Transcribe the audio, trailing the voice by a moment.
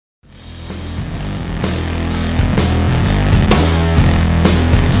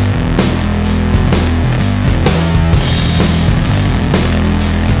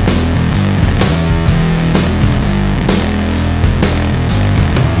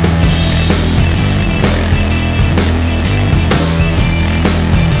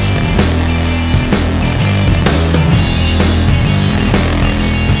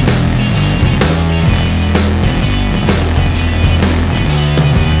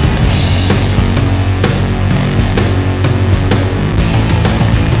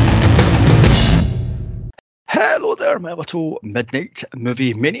there, my little Midnight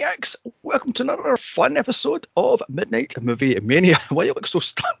Movie Maniacs. Welcome to another fun episode of Midnight Movie Mania. Why you look so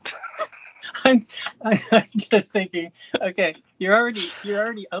stunned? I'm just thinking, okay, you're already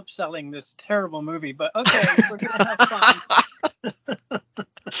upselling this terrible movie, but okay, we're gonna have fun.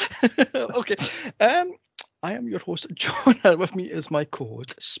 Okay, I am your host, John, and with me is my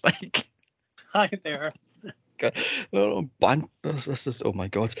co-host, Spike. Hi there. Okay. This is, oh my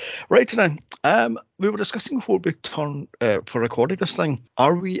god. Right now, we were discussing before we turn for recording this thing.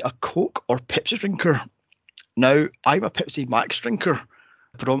 Are we a Coke or Pepsi drinker? Now, I'm a Pepsi Max drinker,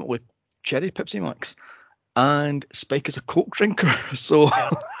 predominantly cherry Pepsi Max, and Spike is a Coke drinker. So,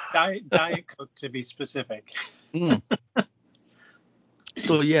 yeah, Diet Coke to be specific.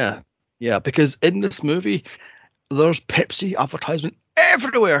 So yeah, because in this movie, there's Pepsi advertisement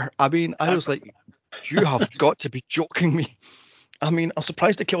everywhere. I mean, I was like, you have got to be joking me. I mean, I'm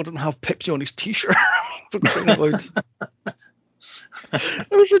surprised the kid didn't have Pepsi on his t-shirt. For crying out loud. It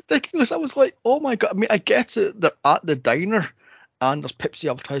was ridiculous. I was like, oh my god. I mean, I get it. They're at the diner and there's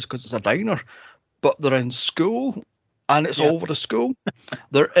Pepsi advertised because it's a diner, but they're in school and it's over the school.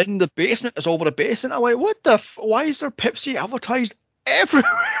 They're in the basement. It's over the basement. I'm like, what the? Why is there Pepsi advertised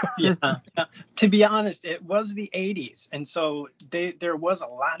everywhere? Yeah. To be honest, it was the 80s, and so there was a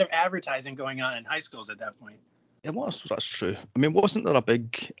lot of advertising going on in high schools at that point. It was. That's true. I mean, wasn't there a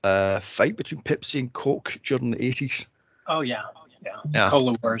big fight between Pepsi and Coke during the 80s? Oh yeah.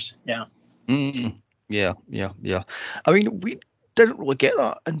 Cola Wars. Yeah. Yeah. I mean, we didn't really get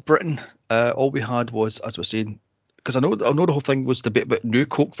that in Britain. All we had was, as we're saying, because I know the whole thing was the bit about new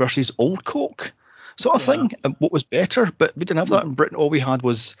Coke versus old Coke sort of thing, and what was better, but we didn't have that in Britain. All we had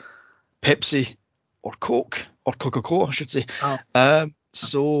was Pepsi or Coke or Coca-Cola, I should say. I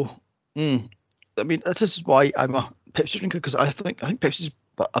mean, this is why I'm a Pepsi drinker, because I think Pepsi's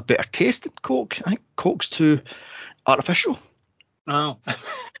a better taste than Coke. I think Coke's too artificial. Oh.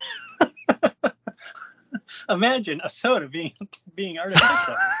 Imagine a soda being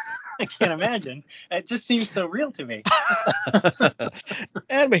artificial. I can't imagine. It just seems so real to me.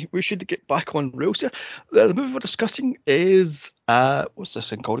 Anyway, we should get back on rails here. The movie we're discussing is what's this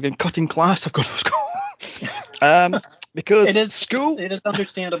thing called again? Cutting Class. I've got what it's called. Because it is school. It is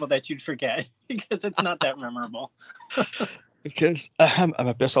understandable that you'd forget because it's not that memorable. Because I'm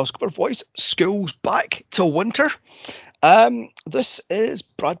a best voice. School's back till winter. This is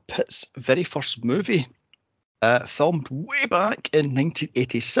Brad Pitt's very first movie. Filmed way back in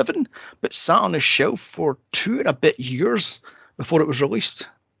 1987, but sat on a shelf for 2 and a bit years before it was released.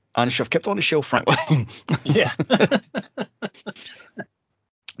 And it should have kept on the shelf, frankly. Yeah.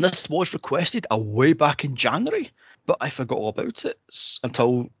 This was requested way back in January, but I forgot all about it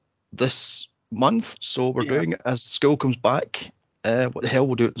until this month. So we're doing it as school comes back. What the hell,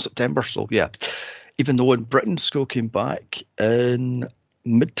 we'll do it in September. So yeah, even though in Britain school came back in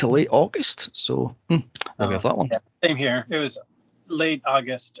mid to late August. So we have that one. Yeah, same here. It was late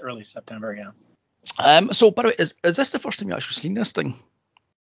August, early September. Yeah. So by the way, is this the first time you actually seen this thing?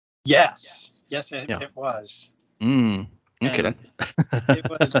 Yes. It was. Okay then.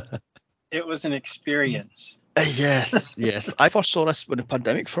 It was an experience. Yes. I first saw this when the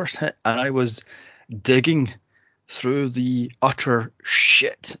pandemic first hit, and I was digging through the utter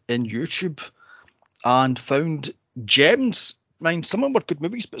shit in YouTube and found gems. I mean, some of them were good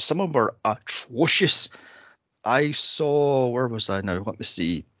movies, but some of them were atrocious. I saw, where was I now? Let me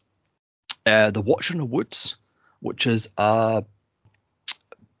see. The Watcher in the Woods, which is a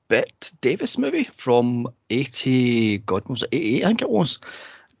Bette Davis movie from 80, God, was it 88? I think it was.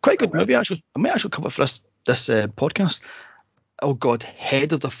 Quite a good movie, actually. I might actually cover it for this podcast. Oh God,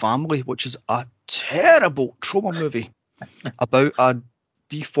 Head of the Family, which is a terrible trauma movie about a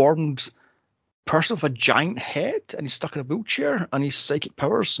deformed person with a giant head, and he's stuck in a wheelchair, and he's psychic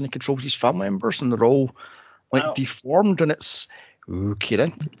powers, and he controls his family members, and they're all deformed, and it's okay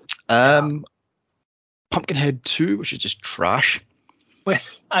then. Pumpkinhead 2, which is just trash. Well,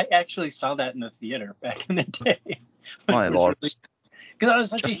 I actually saw that in the theater back in the day. My lord. Because I was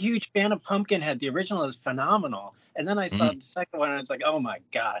such a huge fan of Pumpkinhead. The original is phenomenal. And then I saw the second one, and I was like, oh my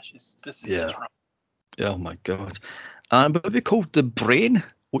gosh, this is just wrong. Oh my God. And a movie called The Brain,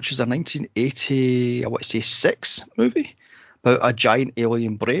 which is a 1980, I want to say 6 movie about a giant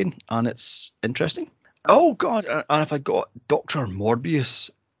alien brain, and it's interesting. Oh God, and if I got Dr. Morbius,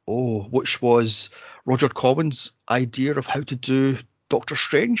 which was Roger Corman's idea of how to do Doctor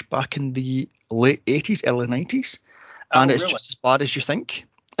Strange back in the late 80s, early 90s. And it's just as bad as you think.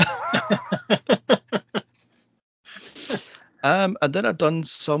 And then I've done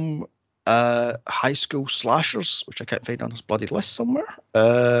some high school slashers, which I can't find on this bloody list somewhere.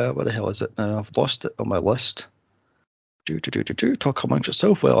 Where the hell is it now? I've lost it on my list. Talk amongst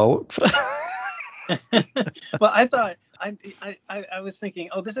yourself while I look for it. Well, I thought I was thinking,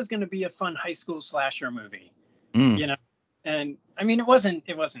 oh, this is going to be a fun high school slasher movie, Mm. you know. And I mean, it wasn't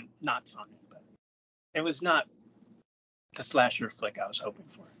not fun, but it was not the slasher flick I was hoping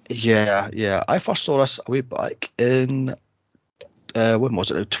for. Yeah. I first saw this way back in when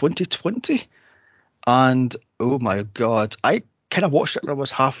was it? 2020, and oh my god, I kind of watched it when I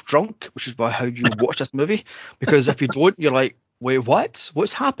was half drunk, which is how you watch this movie. Because if you don't, you're like, wait, what?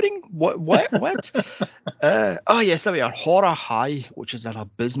 What's happening? What? Oh yes, there we are. Horror High, which is an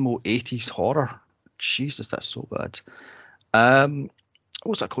abysmal 80s horror. Jesus, that's so bad.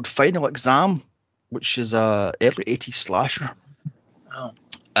 What's that called? Final Exam, which is a early 80s slasher. Oh.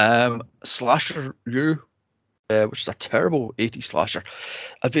 Slasher U, which is a terrible 80s slasher.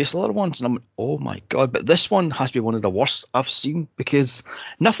 I've various other ones, and I'm like, oh my god, but this one has to be one of the worst I've seen because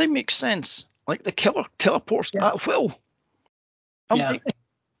nothing makes sense. Like the killer teleports at will. I'm like,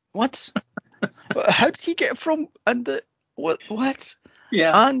 what? How did he get from and the what?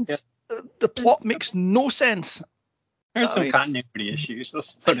 Yeah. And the plot makes no sense. There's some continuity issues.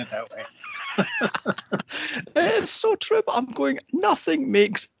 Let's put it that way. It's so true, but I'm going, nothing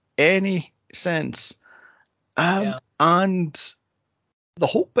makes any sense. And the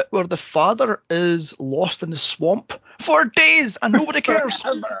whole bit where the father is lost in the swamp for days and nobody cares.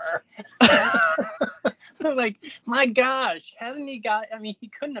 Like, my gosh, hasn't he got? I mean, he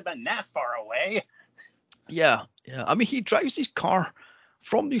couldn't have been that far away. Yeah. I mean, he drives his car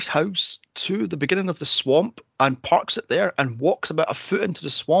from his house to the beginning of the swamp and parks it there and walks about a foot into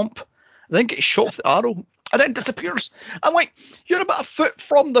the swamp, then gets shot with the arrow and then disappears. I'm like, you're about a foot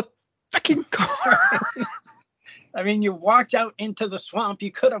from the fucking car. I mean, you walked out into the swamp.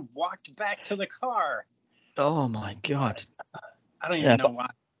 You could have walked back to the car. Oh my god. I don't even know why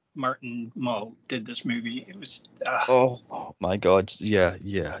Martin Mull did this movie. It was. Oh my god. Yeah.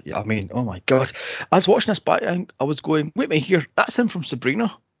 I mean, oh my god. I was watching this back and I was going, wait a minute here, that's him from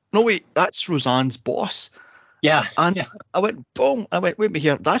Sabrina. No, wait, that's Roseanne's boss. Yeah. And I went, boom. I went, wait a minute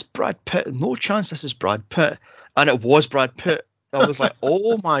here, that's Brad Pitt. No chance this is Brad Pitt. And it was Brad Pitt. I was like,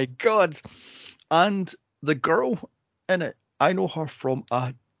 oh my god. And the girl in it, I know her from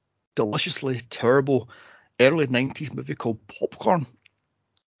a deliciously terrible early 90s movie called Popcorn.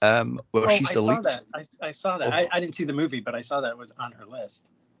 Where she's the lead. I saw that. I didn't see the movie, but I saw that it was on her list.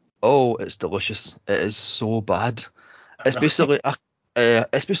 Oh, it's delicious. It is so bad. It's basically a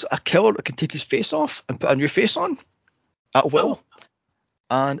killer that can take his face off and put a new face on at will.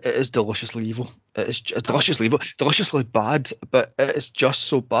 And it is deliciously evil. It is deliciously evil, deliciously bad, but it is just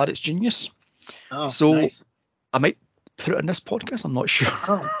so bad. It's genius. So nice. I might put it in this podcast. I'm not sure.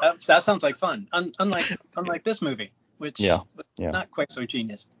 Oh, that sounds like fun. Unlike this movie, which was not quite so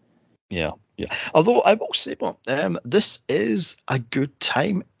genius. Yeah. Although I will say, this is a good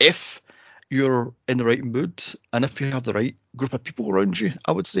time if you're in the right mood and if you have the right group of people around you,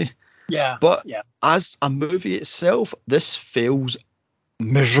 I would say. Yeah. But as a movie itself, this fails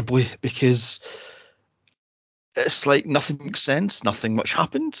miserably because it's like nothing makes sense, nothing much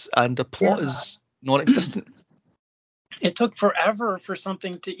happens, and the plot is non-existent. It took forever for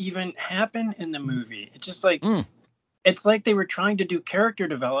something to even happen in the movie. It's just like it's like they were trying to do character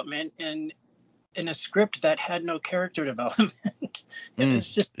development in a script that had no character development.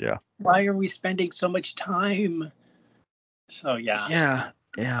 It's just why are we spending so much time? So yeah.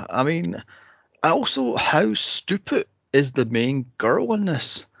 I mean, and also how stupid is the main girl in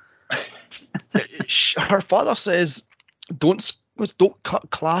this? Her father says, "Don't cut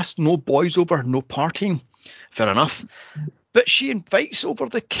class, no boys over, no partying." Fair enough. But she invites over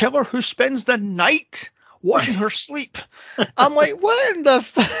the killer who spends the night watching her sleep. I'm like, what in the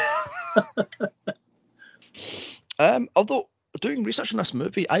although doing research on this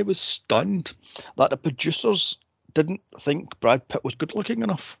movie, I was stunned that the producers didn't think Brad Pitt was good looking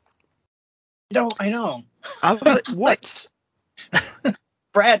enough. No, I know. I was like, what?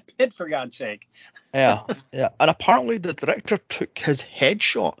 Brad Pitt, for God's sake. Yeah. And apparently the director took his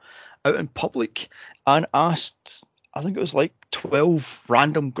headshot out in public and asked, I think it was like 12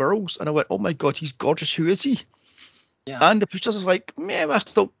 random girls, and I went, oh my god, he's gorgeous, who is he? Yeah. And the producers was like, I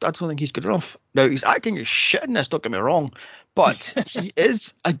don't think he's good enough. Now, he's acting as shit in this, don't get me wrong, but he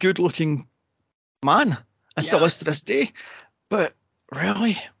is a good looking man, and still is to this day. But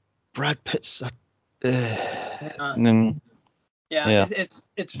really, Brad Pitt's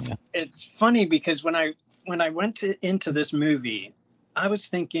it's funny because when I went into this movie, I was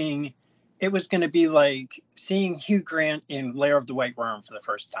thinking it was going to be like seeing Hugh Grant in Lair of the White Worm for the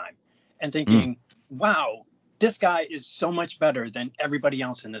first time and thinking, wow, this guy is so much better than everybody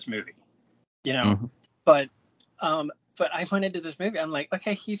else in this movie, you know. But But I went into this movie. I'm like,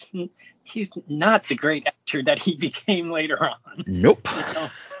 okay, he's not the great actor that he became later on. Nope.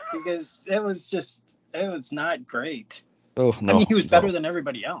 Because it was not great. Oh no. I mean, he was better than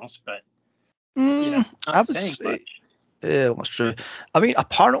everybody else, but not I would saying say, much. yeah, that's true. I mean,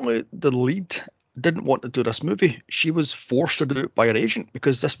 apparently the lead didn't want to do this movie. She was forced to do it by her agent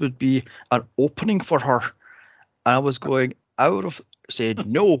because this would be an opening for her. And I was going, I would have said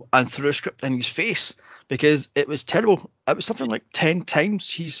no and threw a script in his face because it was terrible. It was something like 10 times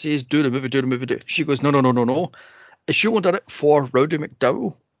he says, do the movie, do the movie, do it. She goes, no, no, no, no, no. She only did it for Rowdy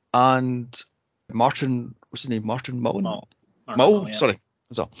McDowell and Martin, what's his name? Martin Mullen? Mull, Yeah. sorry.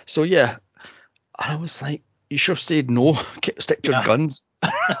 So yeah, and I was like, you should have said no, stick to your guns.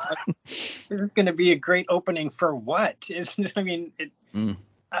 This is going to be a great opening for what? I mean,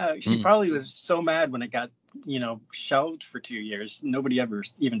 she probably was so mad when it got, shelved for 2 years. Nobody ever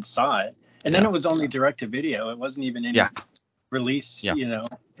even saw it. And then it was only direct to video. It wasn't even any release, in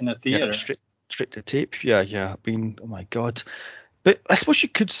a theater. Yeah, straight to tape. Yeah. I mean, oh my God. But I suppose you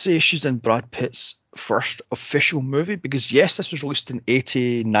could say she's in Brad Pitt's first official movie because, yes, this was released in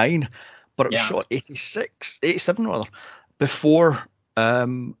 89, but it was shot 87 rather, before,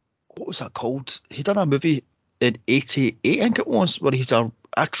 what was that called? He done a movie in 88, I think it was, where he's a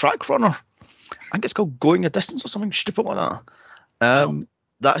track runner. I think it's called Going a Distance or something stupid like that.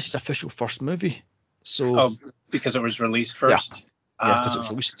 That's his official first movie. So because it was released first? Yeah, because it was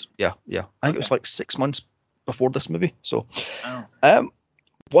released. Yeah. I think it was like 6 months before this movie. So,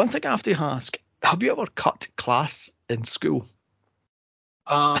 one thing I have to ask: have you ever cut class in school?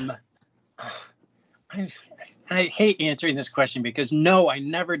 I hate answering this question because no, I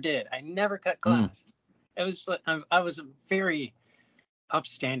never did. I never cut class. It was I was a very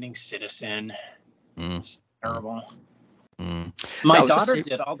upstanding citizen. It's terrible. My daughter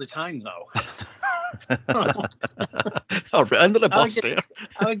did all the time though. Under the bus there.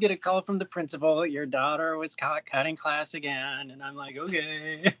 I would get a call from the principal. Your daughter was caught cutting class again, and I'm like,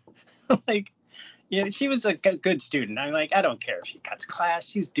 okay. Like, she was a good student. I'm like, I don't care if she cuts class.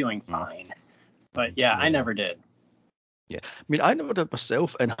 She's doing fine. But yeah, I never did. Yeah, I mean, I never did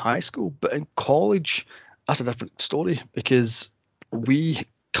myself in high school, but in college, that's a different story because we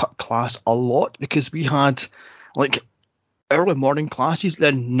cut class a lot because we had like early morning classes,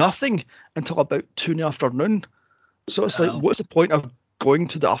 then nothing until about 2 in the afternoon. So it's like, what's the point of going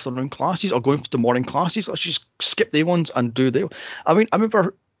to the afternoon classes or going to the morning classes? Let's just skip the ones and do the. I mean, I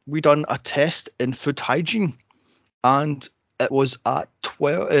remember we done a test in food hygiene, and it was at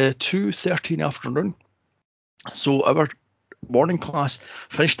 2:30 in the afternoon. So our morning class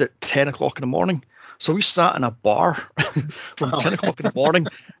finished at 10 o'clock in the morning. So we sat in a bar from 10 o'clock in the morning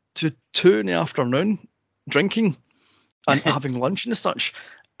to 2 in the afternoon drinking and having lunch and such.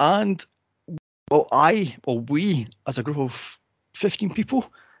 And we, as a group of 15 people,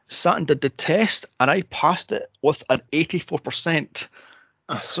 sat and did the test, and I passed it with an 84%.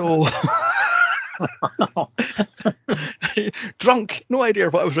 So, drunk, no idea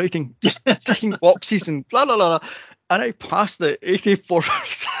what I was writing, just ticking boxes and blah, blah, blah. And I passed it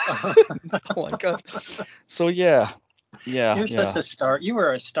 84%. Oh my God. So, yeah. You're such a star. You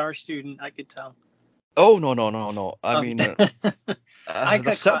were a star student, I could tell. Oh, no. I mean, I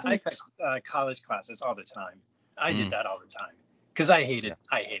cut college classes all the time. I did that all the time because I hated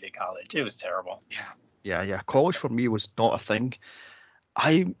college. It was terrible. Yeah. College for me was not a thing.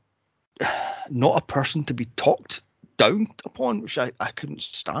 I'm not a person to be talked down upon, which I couldn't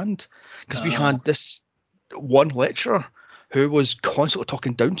stand because we had this one lecturer who was constantly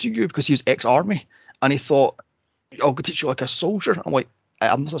talking down to you because he was ex-army and he thought, I'll go teach you like a soldier. I'm like,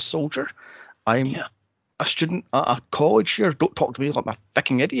 I'm not a soldier. I'm a student at a college here. Don't talk to me like I'm a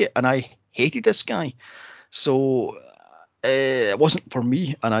fucking idiot. And I hated this guy. So it wasn't for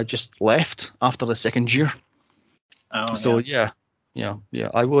me, and I just left after the second year. Yeah.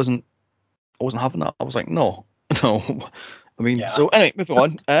 I wasn't having that. I was like, no. I mean, so anyway, moving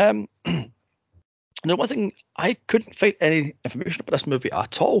on. The one thing, I couldn't find any information about this movie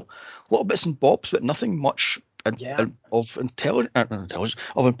at all. A lot of bits and bobs, but nothing much of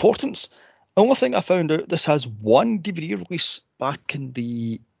importance. The only thing I found out, this has one DVD release back in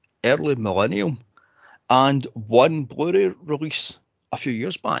the early millennium and one Blu-ray release a few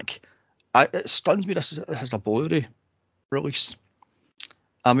years back. It stuns me this is a Blu-ray release.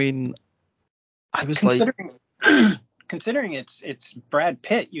 I mean, I was considering it's Brad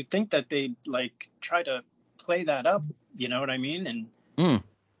Pitt, you'd think that they'd like try to play that up, you know what I mean, and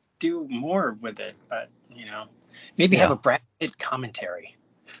do more with it, but maybe have a Brad Pitt commentary.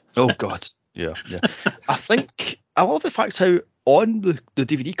 Oh God, yeah. I think I love the fact how on the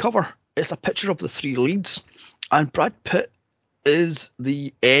DVD cover it's a picture of the three leads, and Brad Pitt is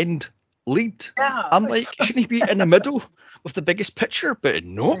the end lead. Yeah. I'm like, shouldn't he be in the middle with the biggest picture? But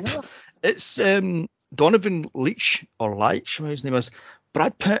nope. It's Donovan Leitch, or Leitch, whatever his name is,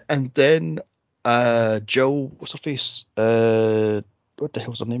 Brad Pitt, and then Jill, what's her face? What the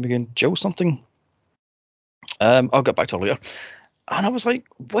hell's her name again? Jill something. I'll get back to her later. And I was like,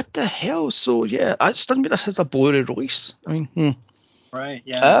 what the hell? So yeah, I stunned me this as a Blu-ray release. I mean, Right,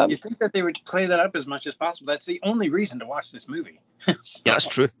 yeah. You think that they would play that up as much as possible. That's the only reason to watch this movie. Yeah, that's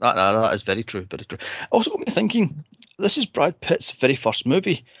true. That is very true, very true. Also got me thinking, this is Brad Pitt's very first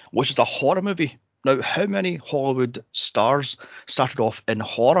movie, which is a horror movie. Now, how many Hollywood stars started off in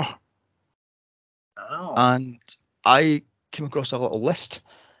horror? Oh. And I came across a little list.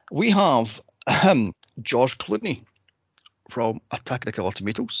 We have George Clooney from Attack of the Killer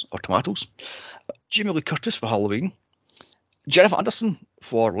Tomatoes, Jamie Lee Curtis for Halloween, Jennifer Anderson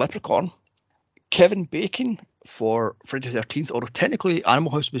for Leprechaun, Kevin Bacon for Friday the 13th, although technically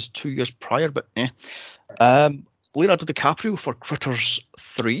Animal House was 2 years prior, but Leonardo DiCaprio for Critters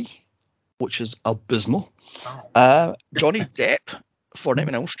 3, which is abysmal. Johnny Depp for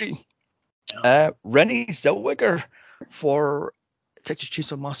Nightmare on Elm Street. Renée Zellweger for Texas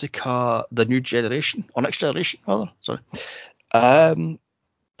Chainsaw Massacre: The New Generation, or Next Generation, rather. Sorry.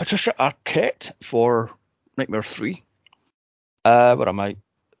 Patricia Arquette for Nightmare 3. Where am I?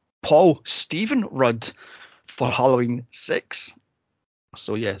 Paul Stephen Rudd for Halloween 6.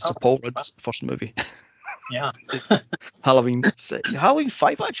 So yeah, Paul Rudd's first movie. Yeah. Halloween 6. Halloween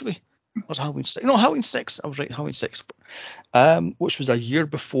 5 actually. Was Halloween 6? No, Halloween 6. I was right, Halloween 6. Which was a year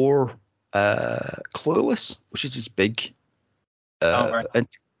before Clueless, which is his big. Right.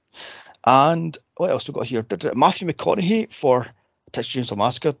 And what else we got here? Matthew McConaughey for Texas Chainsaw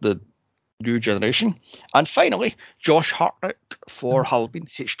Massacre: The New Generation, and finally Josh Hartnett for Halloween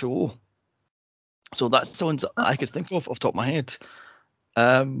H2O. So that's the ones that I could think of off the top of my head.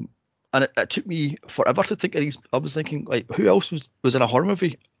 And it took me forever to think of these. I was thinking, like, who else was in a horror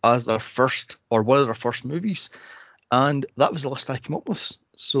movie as their first, or one of their first movies? And that was the list I came up with.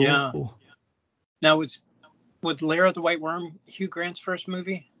 So yeah. Now was Lair of the White Worm Hugh Grant's first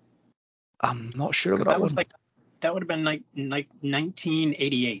movie? I'm not sure about that was one. like, that would have been like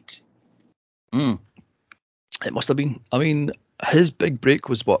 1988. It must have been. I mean, his big break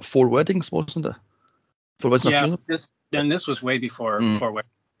was what, Four Weddings, wasn't it? Four Weddings and a Funeral? This was way before Four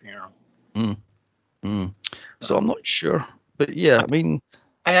Weddings and a Funeral. So I'm not sure, but yeah, I mean,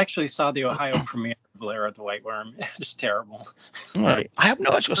 I actually saw the Ohio premiere of Lair of the White Worm. It was terrible. Right. I have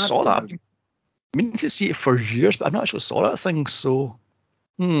not actually saw that. I've been meaning to see it for years, but I've not actually saw that thing. So,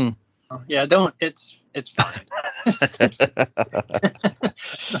 Yeah, don't. It's fine.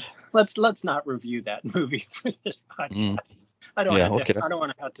 Let's not review that movie for this podcast. I don't want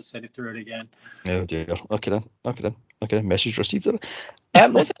to have to sit through it again. Oh dear. Okay then. Message received. One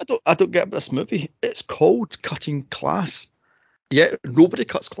thing I don't get about this movie, it's called Cutting Class, yet nobody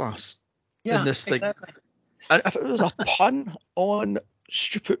cuts class in this thing. Exactly. And if it was a pun on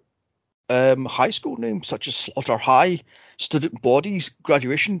stupid high school names such as Slaughter High, Student Bodies,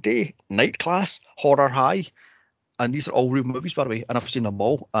 Graduation Day, Night Class, Horror High, and these are all real movies, by the way, and I've seen them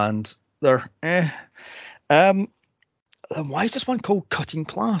all, and they're then why is this one called Cutting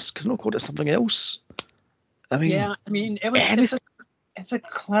Class? Could not call it something else? I mean, it's a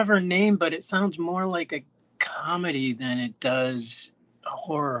clever name, but it sounds more like a comedy than it does a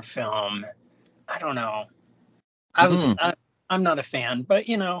horror film. I don't know. I'm not a fan, but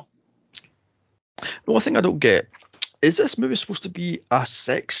you know. The one thing I don't get is this movie supposed to be a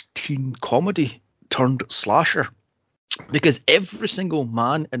sex teen comedy turned slasher? Because every single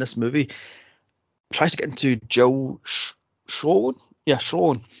man in this movie tries to get into Jill Schoen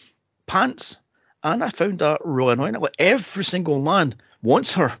pants, and I found that really annoying. Like, every single man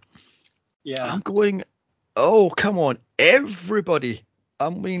wants her. Yeah. I'm going, oh come on, everybody. I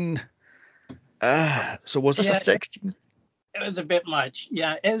mean, so was this a sex teen? It was a bit much.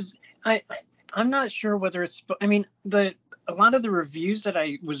 Yeah, I'm not sure whether it's. I mean, a lot of the reviews that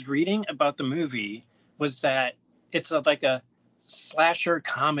I was reading about the movie was that it's like a slasher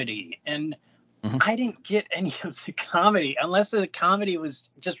comedy, and I didn't get any of the comedy unless the comedy was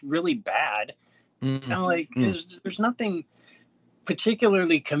just really bad. I'm like, there's nothing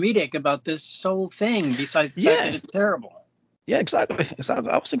particularly comedic about this whole thing besides the fact that it's terrible. Yeah, exactly. I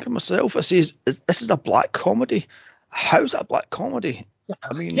was thinking myself, this is a black comedy. How's it a black comedy?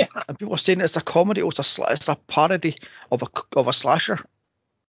 I mean, and people are saying it's a comedy, or it's a parody of a slasher.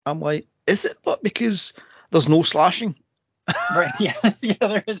 I'm like, is it? But because there's no slashing. Right. Yeah,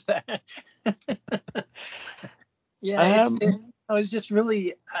 there is that. Yeah. I was just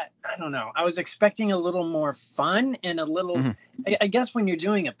really, I don't know. I was expecting a little more fun and a little, I guess when you're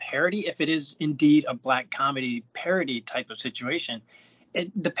doing a parody, if it is indeed a black comedy parody type of situation,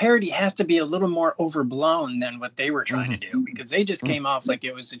 the parody has to be a little more overblown than what they were trying to do, because they just came off like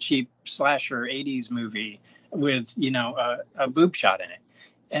it was a cheap slasher 80s movie with, a boob shot in it.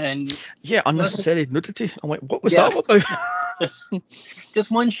 And yeah, unnecessary nudity. I'm like, what was that about? Just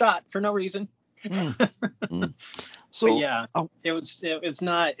one shot for no reason. So but yeah, it's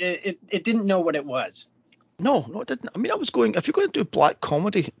not. It didn't know what it was. No, it didn't. I mean, I was going, if you're going to do black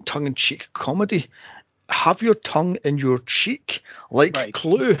comedy, tongue-in-cheek comedy, have your tongue in your cheek, like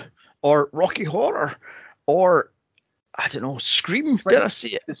Clue or Rocky Horror or, I don't know, Scream, dare I say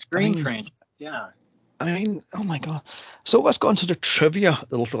it? The Scream franchise, yeah. I mean, oh my God. So let's go into the trivia,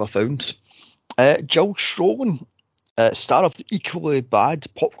 the little I found. Joel Shrolin, star of the equally bad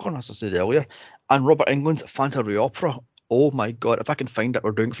Popcorn, as I said earlier, and Robert Englund's Phantom of the Opera. Oh my God, if I can find it,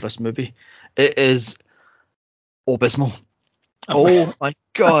 we're doing for this movie. It is abysmal. Oh my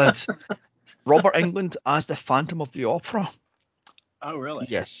God. Robert Englund as the Phantom of the Opera. Oh, really?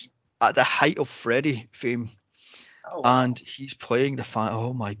 Yes. At the height of Freddy fame. Oh, wow. And he's playing the Phantom.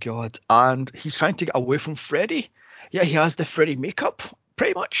 Oh my God. And he's trying to get away from Freddy. Yeah, he has the Freddy makeup,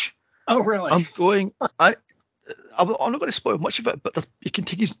 pretty much. Oh, really? I'm not going to spoil much of it, but he can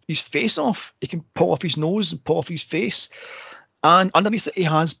take his face off. He can pull off his nose and pull off his face. And underneath it, he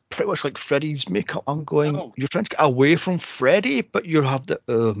has pretty much like Freddy's makeup. I'm going, You're trying to get away from Freddy, but you have the.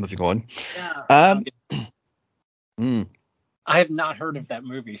 Moving on. Yeah. I have not heard of that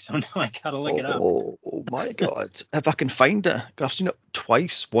movie, so now I gotta look it up. Oh my God. If I can find it, I've seen it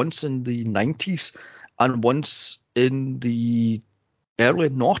twice, once in the 90s and once in the early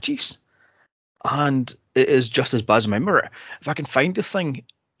noughties. And it is just as bad as I remember it. If I can find the thing,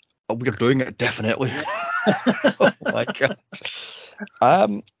 we're doing it definitely. Oh my God.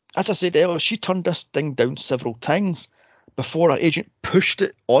 As I said earlier, she turned this thing down several times before her agent pushed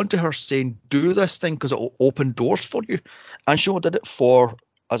it onto her saying, do this thing because it will open doors for you. And she did it for,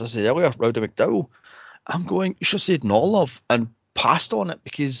 as I said earlier, Rowdy McDowell. I'm going, you should have said no, love, and passed on it,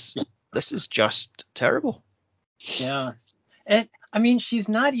 because this is just terrible. Yeah. And I mean, she's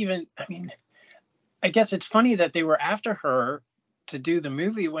not even, I guess it's funny that they were after her to do the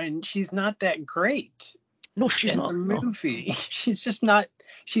movie when she's not that great. No, she's not. In the movie. No.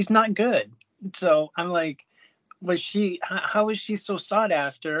 She's not good. So I'm like, how was she so sought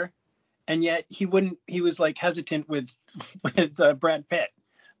after? And yet he was like hesitant with Brad Pitt.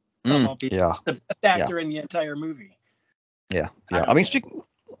 Yeah. The best actor in the entire movie. Yeah. I mean, speaking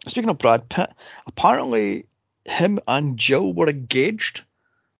of Brad Pitt, apparently him and Jill were engaged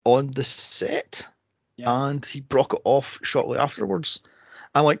on the set. Yeah. And he broke it off shortly afterwards.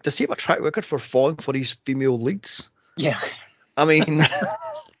 I'm like, does he have a track record for falling for these female leads? Yeah. I mean,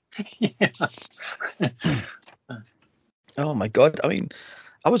 oh my God. I mean,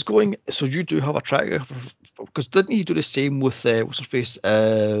 I was going, so you do have a track record, because didn't he do the same with, what's her face?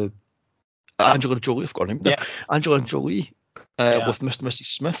 Angelina Jolie, I've got her name. Yeah. Angelina Jolie with Mr. and Mrs.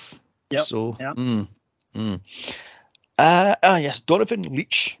 Smith. Yep. So, yes, Donovan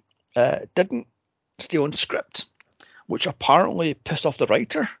Leitch didn't stay on script, which apparently pissed off the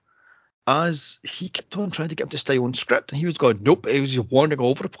writer, as he kept on trying to get him to stay on script, and he was going, nope, he was wandering all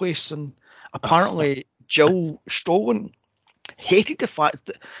over the place. And apparently Jill Shrolin hated the fact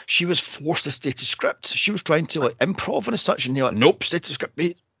that she was forced to stay to script. She was trying to improv and such, and they're like, nope, stay to script.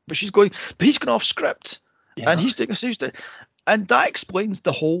 But he's going off script, and he's doing a series. And that explains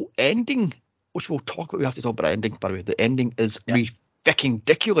the whole ending, which we'll talk about. We have to talk about the ending, by the way. The ending is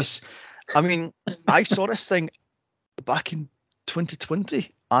ridiculous. I mean, I saw this thing back in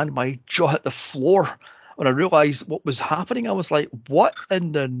 2020, and my jaw hit the floor when I realised what was happening. I was like, what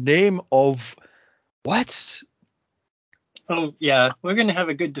in the name of what? Oh, yeah. We're going to have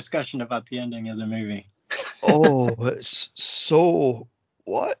a good discussion about the ending of the movie. Oh, it's so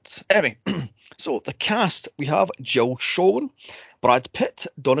what? Anyway, so the cast, we have Jill Shrolin, Brad Pitt,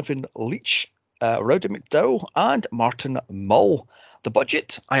 Donovan Leitch, Rowdy McDowell, and Martin Mull. The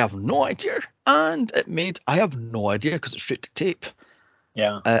budget, I have no idea, and it made, I have no idea, because it's straight to tape.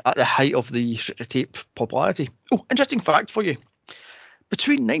 Yeah. At the height of the straight to tape popularity. Oh, interesting fact for you.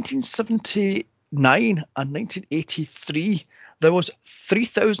 Between 1979 and 1983, there was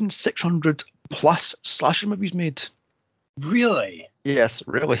 3,600 plus slasher movies made. Really? Yes,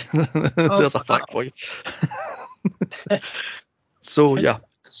 really. There's a fact for you. So, yeah.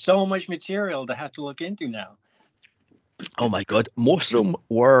 So much material to have to look into now. Oh my God. Most of them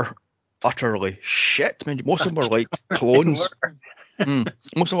were utterly shit. I mean, most of them were like clones. Most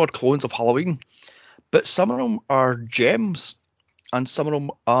of them are clones of Halloween. But some of them are gems. and some of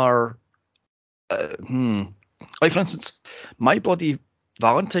them are, like for instance, My Bloody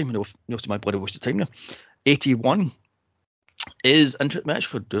Valentine. My Bloody Waste of Time now. 81 is interesting. I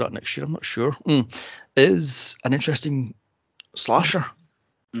should do that next year. I'm not sure. Is an interesting slasher.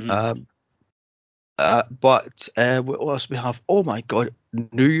 Mm-hmm. But what else we have? Oh my god,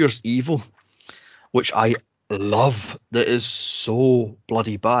 New Year's Evil, which I love. That is so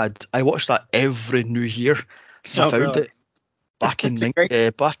bloody bad. I watch that every New Year since I found really? it back in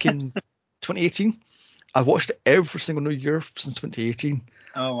back in 2018. I watched it every single New Year since 2018.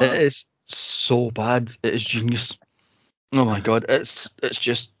 Oh wow. It is so bad. It is genius. Oh my god, it's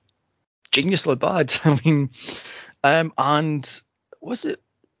just geniusly bad. I mean, and was it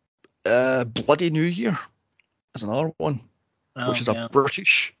Bloody New Year? Is another one, which is a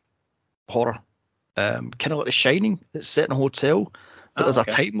British horror. Kind of like The Shining. It's set in a hotel, but there's a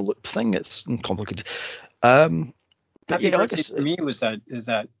time loop thing. It's complicated. Happy Birthday to Me is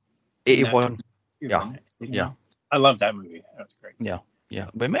that 81. Yeah. I love that movie. That's great. Yeah.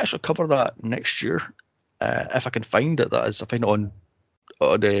 We may actually cover that next year if I can find it. That is, I find it on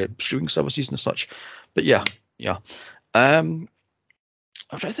the streaming services and such. But yeah. I'm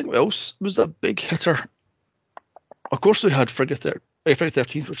trying to think what else was a big hitter. Of course, we had Friday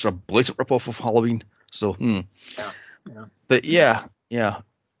 13th, which is a blatant ripoff of Halloween. So, Yeah. But yeah.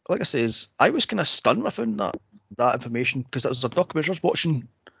 Like I says, I was kind of stunned when I found that information because it was a documentary I was watching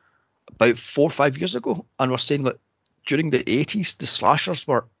about 4 or 5 years ago, and we're saying that during the 80s, the slashers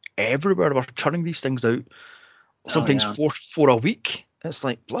were everywhere. They were churning these things out, sometimes four a week. It's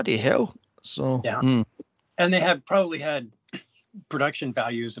like bloody hell. So and they probably had production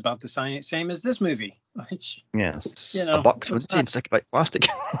values about the same as this movie, which $1.20 in stick-back plastic.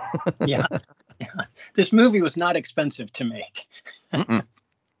 yeah. This movie was not expensive to make.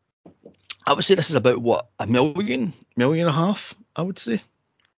 I would say this is about what, $1 million and a half, I would say.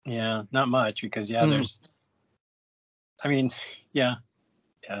 Yeah, not much because there's, I mean,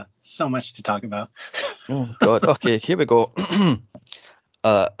 so much to talk about. Oh god. Okay, here we go.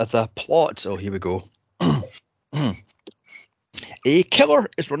 The plot. Oh, here we go. A killer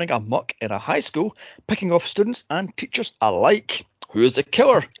is running amok in a high school, picking off students and teachers alike. Who is the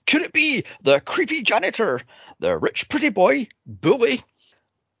killer? Could it be the creepy janitor, the rich pretty boy, bully,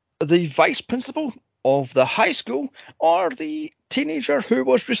 the vice principal of the high school, or the teenager who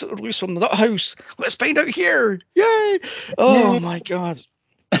was recently released from the nut house? Let's find out here. Yay! Oh my god.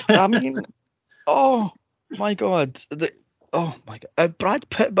 I mean, oh my god. Oh my god. Brad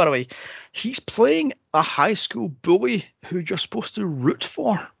Pitt, by the way, he's playing a high school bully who you're supposed to root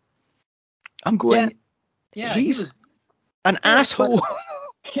for. I'm going, he's an asshole.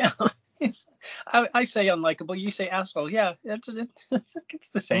 Yeah. I say unlikable, you say asshole. Yeah, it's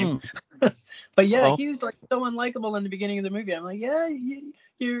the same. But he was like so unlikable in the beginning of the movie. I'm like,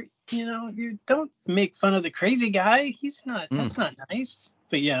 you don't make fun of the crazy guy. He's not. That's not nice.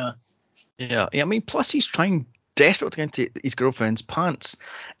 But yeah. I mean, plus he's trying desperate to get into his girlfriend's pants.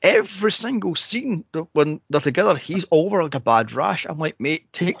 Every single scene when they're together, he's over like a bad rash. I'm like,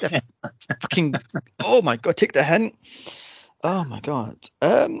 mate, take the fucking. Oh my god, take the hint. Oh my god.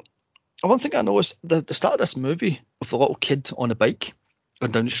 One thing I noticed, the start of this movie with the little kid on a bike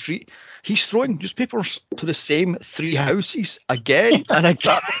going down the street, he's throwing newspapers to the same 3 houses again and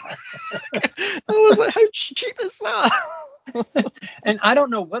again. I was like, how cheap is that? And I don't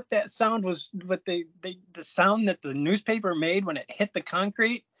know what that sound was, what the sound that the newspaper made when it hit the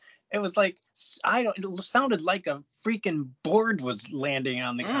concrete. It was like, it sounded like a freaking board was landing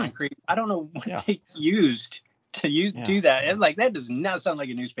on the concrete. I don't know what they used to do that. That does not sound like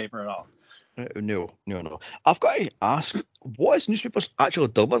a newspaper at all. No. I've got to ask, what is newspapers actually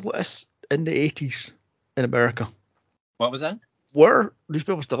delivered like this in the 80s in America? What was that? Were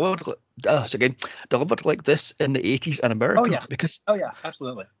newspapers delivered like this in the 80s in America? Oh yeah,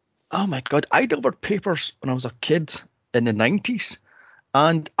 absolutely. Oh my god, I delivered papers when I was a kid in the 90s,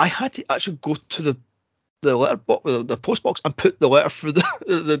 and I had to actually go to the letter box, the post box, and put the letter through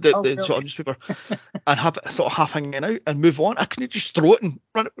the sort of newspaper and have it sort of half hanging out and move on. I couldn't just throw it and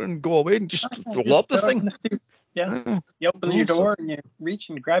run it and go away and just lob the thing. You open your door and you reach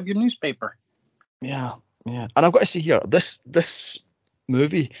and grab your newspaper. Yeah. And I've got to say here, this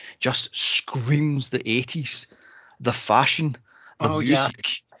movie just screams the 80s. The fashion, the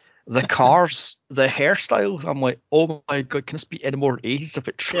music, the cars, the hairstyles. I'm like, oh my god, can this be any more 80s if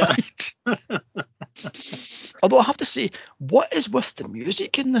it tried? Although I have to say, what is with the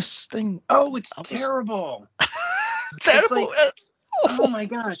music in this thing? Oh, it's terrible. Terrible. It's awful. Oh my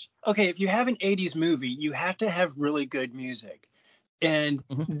gosh. Okay, if you have an 80s movie, you have to have really good music. And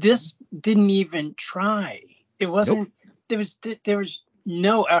this didn't even try. It wasn't there was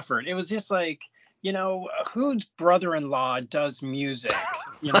no effort. It was just like, whose brother-in-law does music?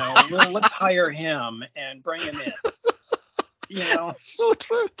 Well, let's hire him and bring him in. So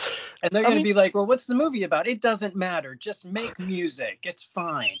true. And they're going to be like, well, what's the movie about? It doesn't matter. Just make music. It's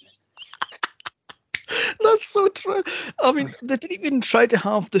fine. That's so true. I mean, they didn't even try to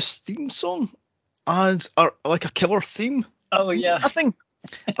have this theme song as like a killer theme. Oh, yeah. Nothing.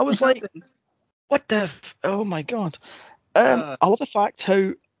 I was like, what the? Oh my god. I love the fact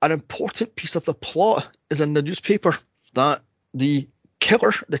how an important piece of the plot is in the newspaper that the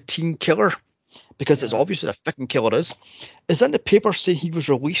killer, the teen killer, because it's obviously a fucking killer is in the paper saying he was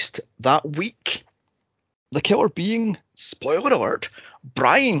released that week. The killer being, spoiler alert,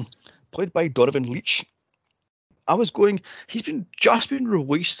 Brian, played by Donovan Leitch. I was going, he's just been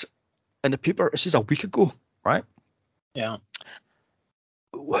released in the paper. This is a week ago, right? Yeah.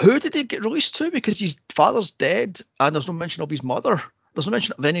 Who did he get released to? Because his father's dead and there's no mention of his mother. There's no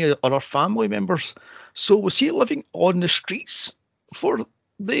mention of any other family members. So was he living on the streets for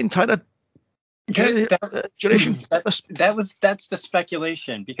the entire duration? That's the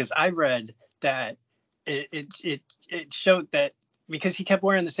speculation, because I read that it showed that because he kept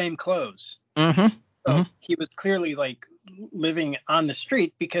wearing the same clothes. Mm-hmm. So he was clearly like living on the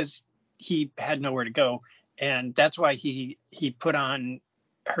street because he had nowhere to go, and that's why he put on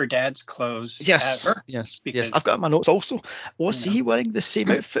her dad's clothes. Yes, yes. I've got my notes also. Was he wearing the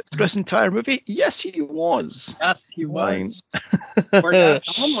same outfit for this entire movie? Yes, he was. Yes, he was. We're not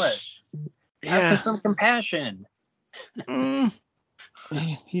homeless. Have some compassion.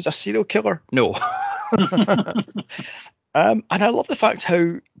 He's a serial killer. No. And I love the fact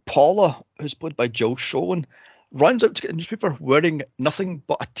how Paula, who's played by Jill Schoen, runs out to get a newspaper wearing nothing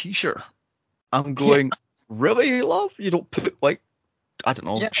but a t-shirt. I'm going, really, love? You don't put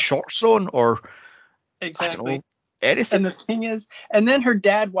shorts on or exactly anything. And the thing is, and then her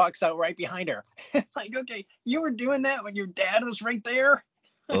dad walks out right behind her. It's like, okay, you were doing that when your dad was right there.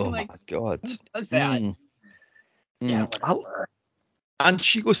 Oh my god! Who does that? Yeah, whatever. And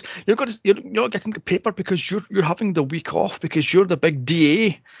she goes, you're not getting the paper because you're having the week off because you're the big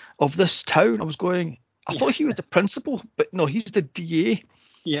DA of this town. I was going, I thought he was the principal, but no, he's the DA.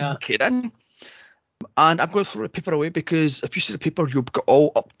 Yeah. Okay then. And I'm going to throw the paper away because if you see the paper, you'll get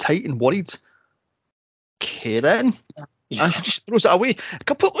all uptight and worried. Okay then. Yeah. And she just throws it away.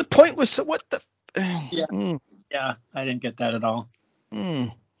 Completely pointless. What the? Yeah, I didn't get that at all.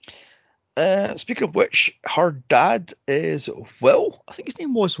 Speaking of which, her dad is Will. I think his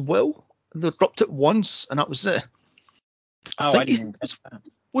name was Will. They dropped it once, and that was it. I think his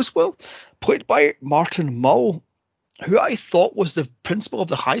was Will, played by Martin Mull, who I thought was the principal of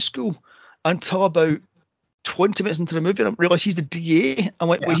the high school until about 20 minutes into the movie, and I realised he's the DA. I'm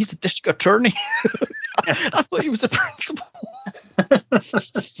like, wait, he's the district attorney. I thought he was the principal.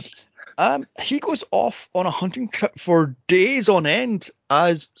 He goes off on a hunting trip for days on end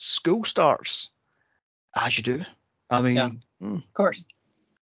as school starts. As you do. I mean, of course.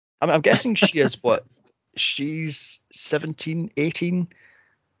 I'm guessing she is what? She's 17, 18,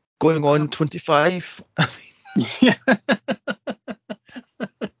 going on 25.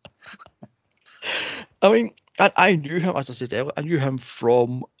 I mean, I knew him, as I said earlier, I knew him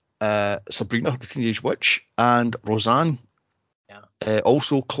from Sabrina, the Teenage Witch, and Roseanne.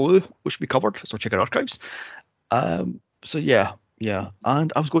 Also Clue, which we covered, so check our archives. So yeah.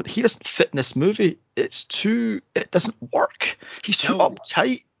 And I was going, he doesn't fit in this movie. It doesn't work. He's too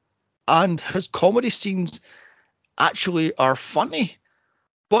uptight, and his comedy scenes actually are funny,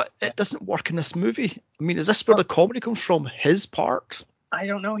 but it doesn't work in this movie. I mean, is this where the comedy comes from? His part? I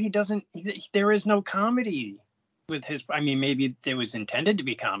don't know. He doesn't. There is no comedy with his. I mean, maybe it was intended to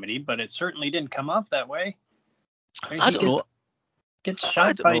be comedy, but it certainly didn't come off that way. I don't know. Gets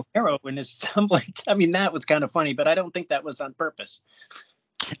shot by an arrow and is tumbling. I mean, that was kind of funny, but I don't think that was on purpose.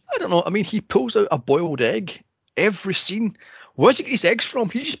 I don't know. I mean, he pulls out a boiled egg every scene. Where's he get his eggs from?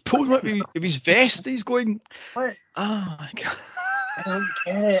 He just pulls them out of his vest. He's going, what? Oh my god. I don't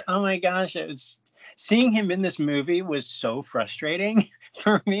get it. Oh my gosh. Seeing him in this movie was so frustrating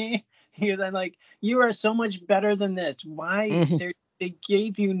for me. Because I'm like, you are so much better than this. Why? They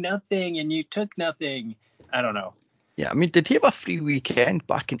gave you nothing and you took nothing. I don't know. Yeah, I mean, did he have a free weekend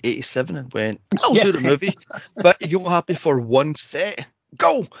back in '87 and went, I'll do the movie, but you're happy for one set?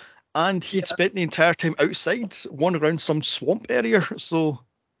 Go! And he'd spent the entire time outside, wandering around some swamp area, so...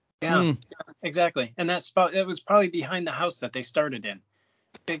 Yeah, exactly. And it was probably behind the house that they started in.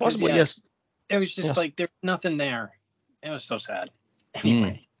 Because, possibly, yes. It was just like, there's nothing there. It was so sad.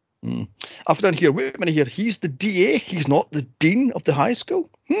 Anyway. I've done here, wait a minute here, he's the DA, he's not the dean of the high school?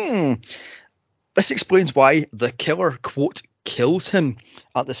 this explains why the killer, quote, kills him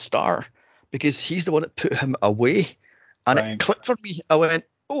at the start, because he's the one that put him away. And Right. it clicked for me. I went,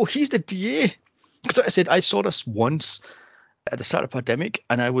 oh, he's the DA. Because like I said, I saw this once at the start of the pandemic,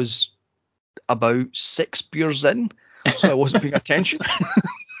 and I was about 6 beers in, so I wasn't paying attention.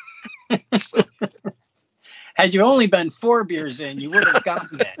 So, had you only been 4 beers in, you would have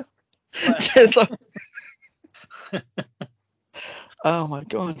gotten it. yes, oh my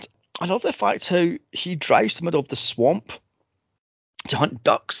god. I love the fact how he drives to the middle of the swamp to hunt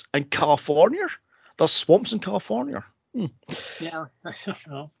ducks in California. There's swamps in California. Yeah, I don't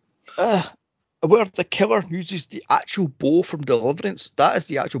know. Where the killer uses the actual bow from Deliverance. That is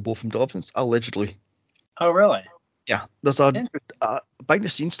the actual bow from Deliverance, allegedly. Oh, really? Yeah, there's a behind the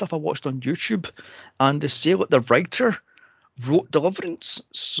scenes stuff I watched on YouTube, and they say that the writer wrote Deliverance,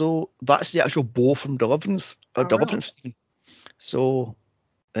 so that's the actual bow from Deliverance. Deliverance. Really? So,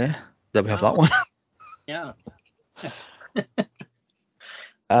 there we have that one. Yeah.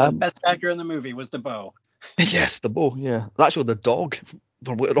 The best actor in the movie was the bow. Yes, the bow. Yeah, actually the dog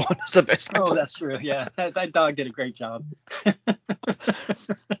from later on is the best actor. Oh, that's true. Yeah, that dog did a great job.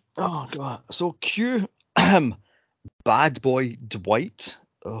 Oh god. So Q, bad boy Dwight.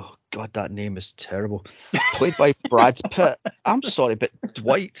 Oh god, that name is terrible. Played by Brad Pitt. I'm sorry, but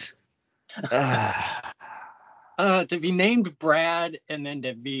Dwight. To be named Brad and then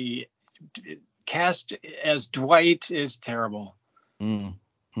to be cast as Dwight is terrible.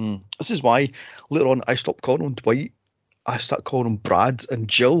 This is why later on I stopped calling him Dwight. I started calling him Brad and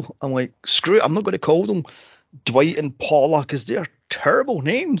Jill. I'm like, screw it, I'm not going to call them Dwight and Paula because they're terrible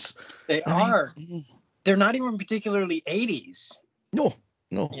names. They are. They're not even particularly 80s. No.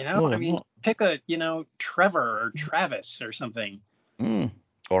 You know, no, I mean, not. pick a, Trevor or Travis or something.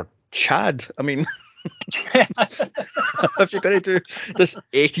 Or Chad. I mean, if you're going to do this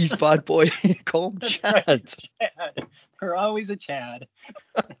 80s bad boy, call him Chad. Right, Chad. They're always a Chad.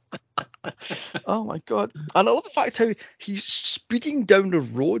 Oh my god. And I love the fact how he's speeding down the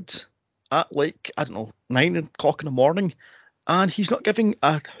road at 9 o'clock in the morning, and he's not giving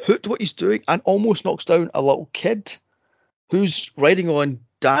a hoot what he's doing, and almost knocks down a little kid who's riding on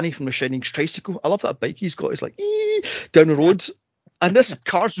Danny from the Shining tricycle. I love that bike he's got. It's like down the road, and this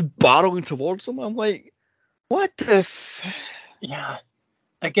car's barreling towards him. I'm like, what the Yeah.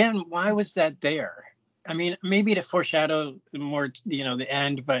 Again, why was that there? I mean, maybe to foreshadow more, the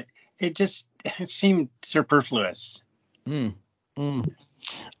end, but it seemed superfluous.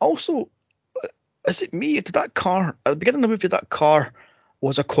 Also, is it me? Did that car at the beginning of the movie? That car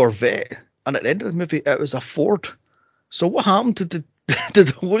was a Corvette, and at the end of the movie, it was a Ford. So what happened to did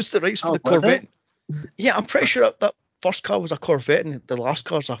they lose the rights for the Corvette? Yeah, I'm pretty sure that first car was a Corvette, and the last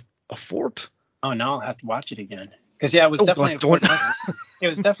car's a Ford. Oh no, I'll have to watch it again. Because it was definitely a Ford Mustang. It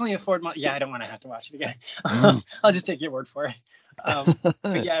was definitely a Ford Mustang. Yeah, I don't want to have to watch it again. I'll just take your word for it.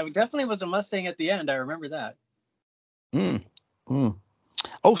 But yeah, it definitely was a Mustang at the end. I remember that.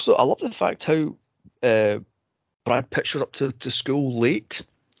 Also, I love the fact how Brad Pitt shows up to school late.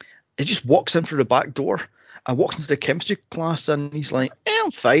 He just walks in through the back door and walks into the chemistry class, and he's like,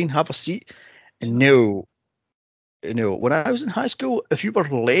 I'm fine, have a seat. No. When I was in high school, if you were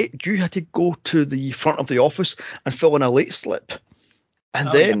late, you had to go to the front of the office and fill in a late slip,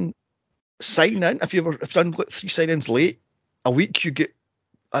 and then sign in. If you've done 3 sign-ins late a week, you get,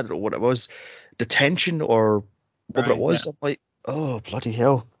 I don't know what it was, detention or whatever it was. Yeah. I'm like, oh bloody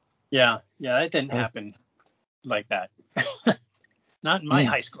hell. Yeah, it didn't happen like that. Not in my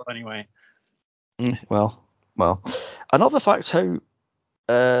high school anyway. Well, another fact how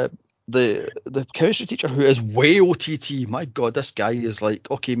the chemistry teacher, who is way OTT, my god, this guy is like,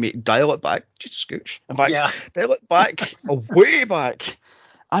 okay mate, dial it back, just scooch. In fact, dial it back, way back,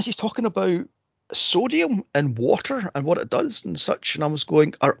 as he's talking about sodium in water and what it does and such. And I was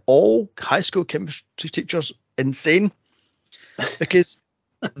going, are all high school chemistry teachers insane? Because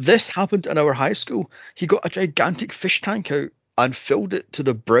this happened in our high school. He got a gigantic fish tank out and filled it to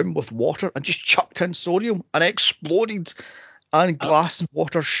the brim with water and just chucked in sodium, and it exploded, and glass and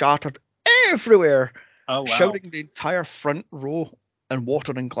water shattered everywhere, shouting the entire front row in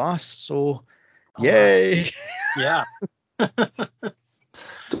water and glass. So, yay. Wow. Yeah.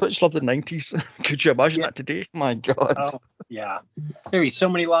 Don't you just love the 90s? Could you imagine that today? My God. Oh, yeah. There'd be so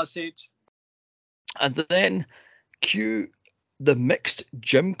many lawsuits. And then cue the mixed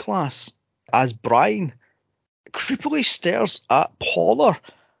gym class as Brian creepily stares at Paula.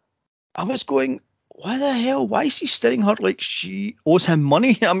 I was going, why the hell? Why is he staring at her like she owes him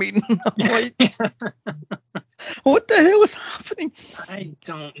money? I mean, I'm like, what the hell is happening? I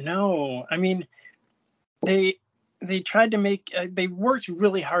don't know. I mean, they they tried to make they worked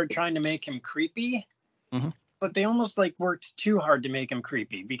really hard trying to make him creepy, but they almost like worked too hard to make him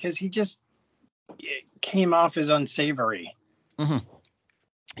creepy because he just came off as unsavory.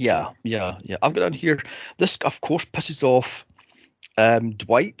 Yeah. I've got on here. This, of course, pisses off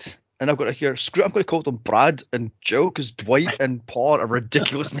Dwight, and I've got to hear. Screw. I'm going to call them Brad and Joe because Dwight and Paul are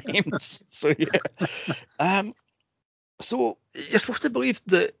ridiculous names. So yeah. So you're supposed to believe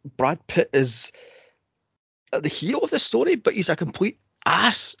that Brad Pitt is the hero of the story, but he's a complete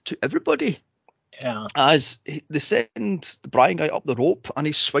ass to everybody. Yeah. As they send the Brian guy up the rope and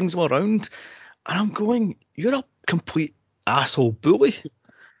he swings him around, and I'm going, "You're a complete asshole bully."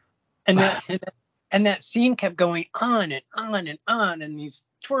 And that scene kept going on and on and on, and he's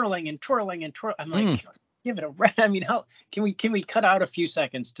twirling and twirling and twirling. I'm like, give it a rest. I mean, how can we cut out a few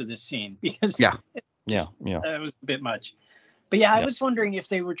seconds to this scene because yeah, it was a bit much. But I was wondering if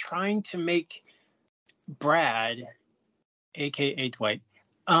they were trying to make Brad, aka Dwight,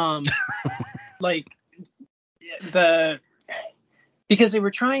 like because they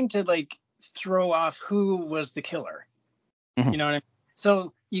were trying to like throw off who was the killer. You know what I mean?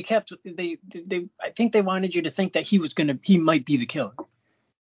 So you kept they I think they wanted you to think that he might be the killer.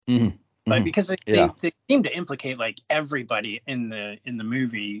 But because they seem to implicate like everybody in the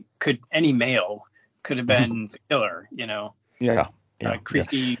movie any male could have been the killer, you know. A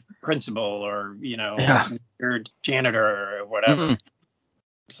creepy principal or, you know, weird janitor or whatever.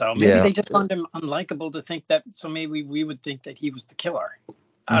 So maybe they just found him unlikable to think that, so maybe we would think that he was the killer.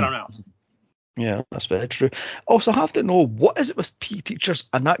 I don't know. Yeah, that's very true. Also, I have to know, what is it with PE teachers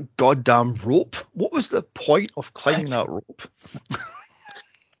and that goddamn rope? What was the point of climbing that rope?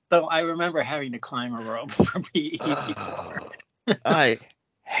 So I remember having to climb a rope for PE before. I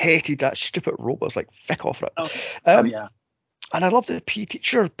hated that stupid rope. I was like, feck off it. Yeah. And I love the PE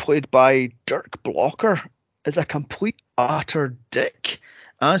teacher, played by Dirk Blocker, is a complete utter dick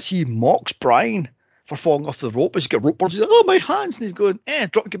as he mocks Brian for falling off the rope. As he got rope boards, he's like, "Oh, my hands," and he's going,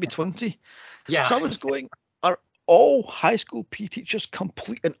 drop, give me 20. Yeah. So I was going, are all high school PE teachers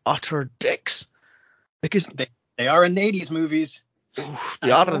complete and utter dicks? Because they are in the 80s movies.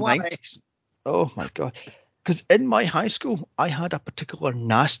 They are in the 90s. Oh my god. Because in my high school, I had a particular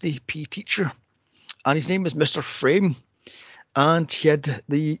nasty PE teacher, and his name was Mr. Frame, and he had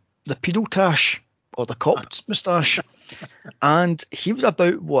the pedo tash, or the cop's moustache, and he was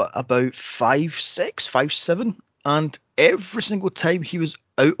about 5'6", 5'7", and every single time he was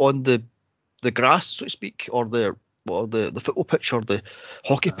out on the grass, so to speak, or the football pitch or the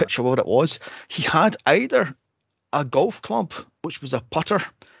hockey pitch or what it was, he had either a golf club, which was a putter,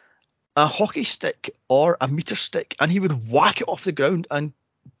 a hockey stick, or a meter stick, and he would whack it off the ground and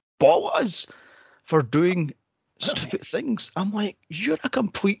ball us for doing stupid things. I'm like, you're a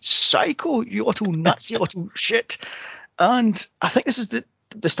complete psycho, you little nuts, you little shit. And I think this is the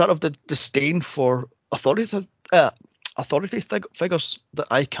start of the disdain for authority figures that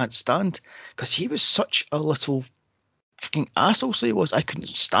I can't stand, because he was such a little fucking asshole. So he was. I couldn't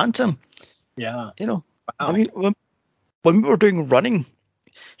stand him. Yeah. You know. Wow. I mean, when we were doing running,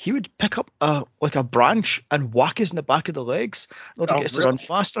 he would pick up a branch and whack us in the back of the legs in order to get us to run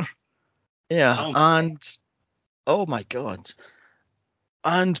faster. Yeah. Oh my god.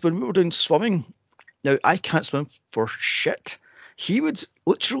 And when we were doing swimming, now I can't swim for shit. He would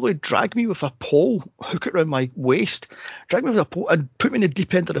literally drag me with a pole, hook it around my waist, drag me with a pole, and put me in the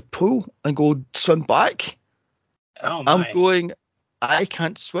deep end of the pool and go swim back. Oh my. I'm going, I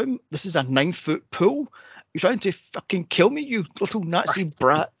can't swim. This is a 9-foot pool. You're trying to fucking kill me, you little Nazi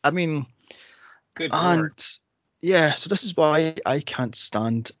brat. I mean, good lord. Yeah, so this is why I can't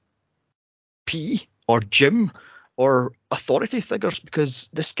stand PE or gym or authority figures, because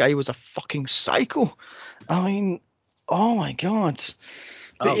this guy was a fucking psycho. I mean, oh my god.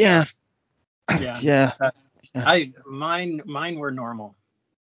 But yeah. Yeah. Mine were normal.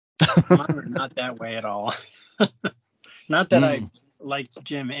 Mine were not that way at all. Not that I liked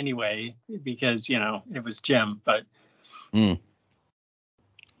Jim anyway, because, you know, it was Jim, but. And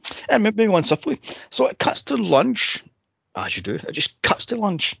maybe one softly. So it cuts to lunch, as you do. It just cuts to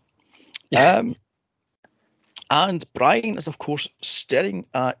lunch. And Brian is, of course, staring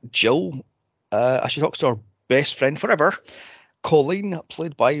at Jill as she talks to her best friend forever, Colleen,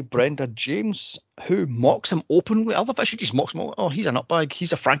 played by Brenda James, who mocks him openly. I love that she just mocks him. Oh, he's a nutbag.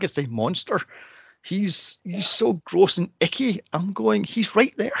 He's a Frankenstein monster. He's so gross and icky. I'm going, he's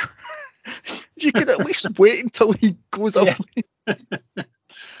right there. You could at least wait until he goes away.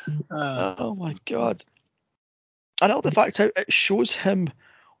 Oh my god. And I love the fact how it shows him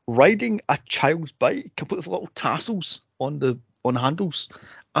riding a child's bike, complete with little tassels on the handles.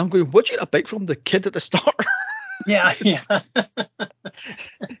 I'm going, where'd you get a bike from? The kid at the start? Yeah, yeah.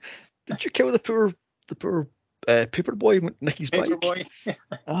 Did you kill the poor paper boy with Nicky's bike? Paperboy.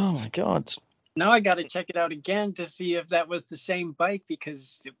 Oh my god. Now I got to check it out again to see if that was the same bike,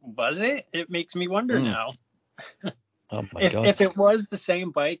 because was it? It makes me wonder Mm. now. Oh my If god. it was the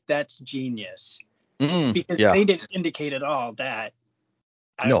same bike, that's genius, because Yeah. they didn't indicate at all that.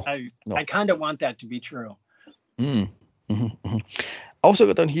 No. I kind of want that to be true. Mm. Also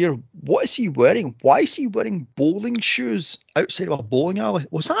got down here, what is he wearing? Why is he wearing bowling shoes outside of a bowling alley?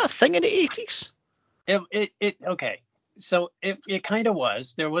 Was that a thing in the 80s? Okay. So it kind of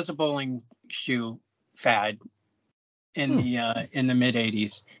was. There was a bowling shoe fad Hmm. in the mid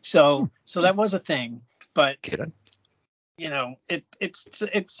 80s. So that was a thing, but Okay then.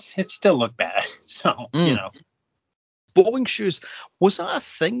 it still looked bad. So, Bowling shoes, was that a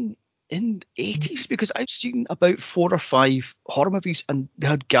thing in the 80s? Because I've seen about 4 or 5 horror movies and they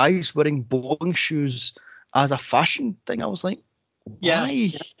had guys wearing bowling shoes as a fashion thing. I was like, yeah,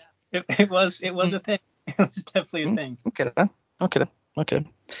 why? it was Mm, a thing. It was definitely a thing. okay then. Okay then. Okay.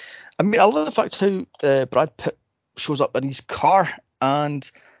 I mean, I love the fact how Brad Pitt shows up in his car and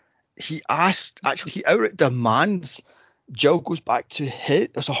he outright demands Jill goes back to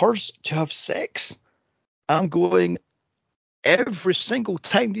hers to have sex. I'm going, every single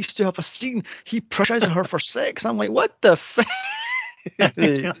time these two have a scene, he pressurizes her for sex. I'm like, what the fuck?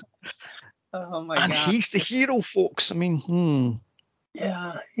 Oh my And god. he's the hero, folks. I mean,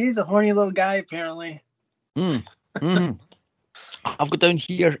 Yeah, he's a horny little guy apparently. hmm, hmm. I've got down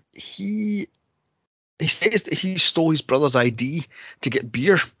here. He says that he stole his brother's ID to get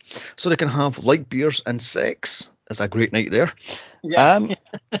beer, so they can have light beers and sex. It's a great night there. Yeah, Um,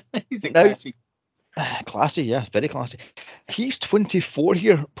 he's a now classy. classy, yeah, very classy. He's 24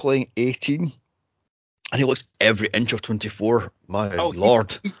 here, playing 18, and he looks every inch of 24. My Oh,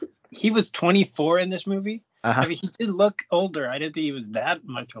 lord. he was 24 in this movie. I Uh-huh. mean, he did look older. I didn't think he was that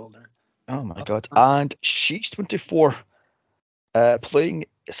much older. Oh my god. And she's 24, playing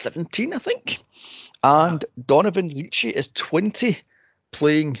 17, I think. Wow. And Donovan Leitch is 20,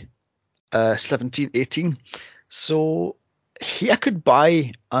 playing 17, 18. So he I could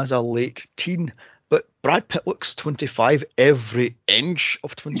buy as a late teen, but Brad Pitt looks 25 every inch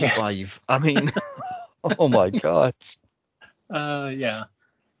of Yeah. 25. I mean, oh my god. Yeah.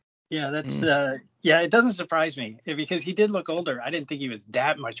 Yeah, that's Mm, yeah, it doesn't surprise me, because he did look older. I didn't think he was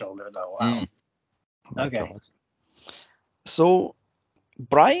that much older though. Wow. mm, oh my Okay. god. So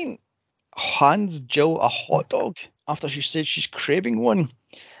Brian hands Jill a hot dog after she says she's craving one.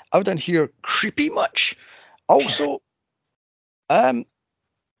 I didn't hear creepy much. Also, um,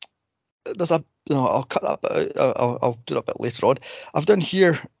 there's a no, I'll cut that bit out. I'll do that a bit later on. I've done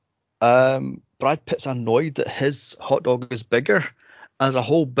here. Brad Pitt's annoyed that his hot dog is bigger as a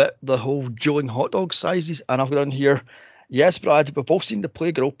whole bit, the whole dueling hot dog sizes. And I've done here. Yes, Brad, we've all seen the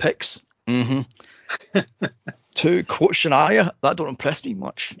Playgirl pics. Mm-hmm. To quote Shania, that don't impress me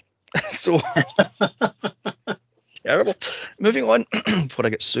much. So terrible. Moving on before I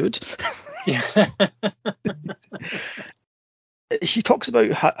get sued. Yeah. He talks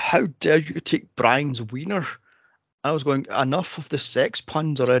about how dare you take Brian's wiener. I was going, enough of the sex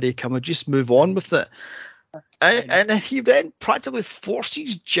puns already. Can we just move on with it? I know. And he then practically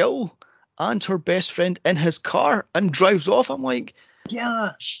forces Jill and her best friend in his car and drives off. I'm like,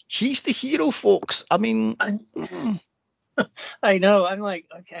 Yeah. he's the hero, folks. I mean, I, I know. I'm like,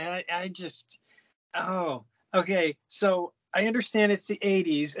 okay, I just oh, okay. So I understand it's the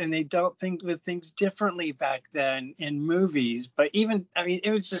 80s and they dealt things with things differently back then in movies, but even I mean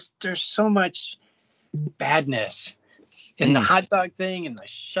it was just there's so much badness in the mm, hot dog thing and the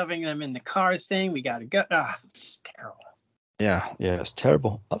shoving them in the car thing. We gotta go. Ah, just terrible. yeah, it's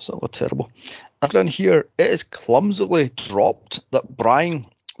terrible. Absolutely terrible. And down here, it is clumsily dropped that Brian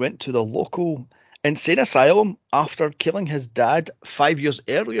went to the local insane asylum after killing his dad 5 years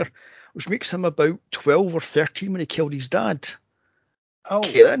earlier, which makes him about 12 or 13 when he killed his dad. Oh,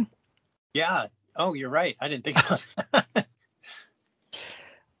 Okay then. yeah. Oh, you're right. I didn't think about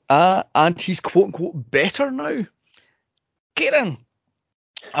that. And he's quote unquote better now. Kieran,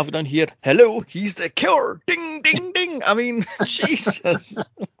 I've done here. Hello, he's the killer. Ding, ding, ding. I mean, Jesus.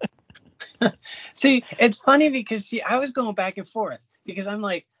 See, it's funny because I was going back and forth because I'm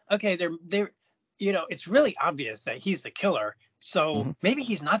like, okay, they're it's really obvious that he's the killer. So Mm-hmm. maybe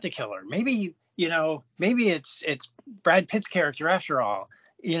he's not the killer. Maybe, maybe it's Brad Pitt's character after all.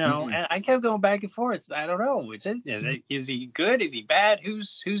 Mm-hmm. And I kept going back and forth. I don't know. Is he good? Is he bad?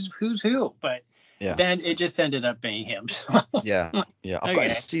 Who's who? But Yeah, then it just ended up being him. So yeah, yeah. I've got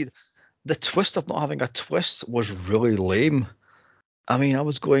to okay. see the twist of not having a twist was really lame. I mean, I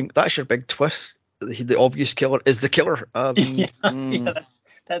was going, that's your big twist. the obvious killer is the killer. Yeah,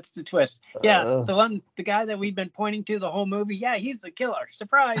 that's the twist. Yeah, uh, the guy that we've been pointing to the whole movie. Yeah, he's the killer.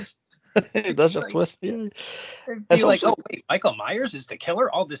 Surprise. That's your Like, twist. Yeah. it'd be It's like, also oh wait, Michael Myers is the killer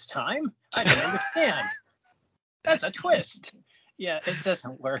all this time? I don't understand. That's a twist. Yeah, it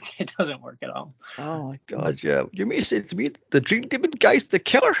doesn't work. It doesn't work at all. oh my god, yeah. You may say to me the Dream Demon guy's the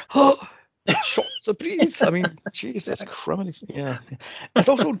killer. Shots of breeze. I mean, Jesus Christ. Yeah. It's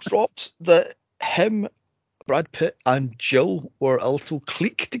also dropped that him, Brad Pitt, and Jill were a little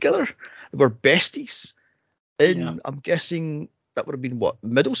clique together. They were besties. Yeah. I'm guessing that would have been what,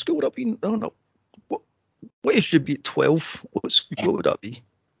 middle school would have been? I don't know. What age should be 12? What would that be?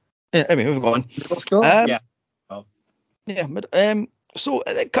 Yeah, anyway, moving on. Middle school? Um, Yeah. Oh. yeah, so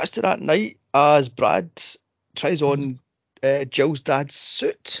it cuts to that night as Brad tries on Jill's dad's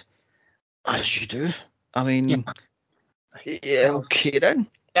suit, as you do. I mean, yeah, okay then.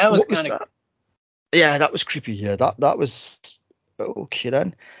 That was What was kind of that? Yeah, that was creepy. Yeah, that was okay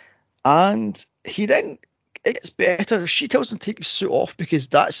then. And he then, it gets better. She tells him to take his suit off because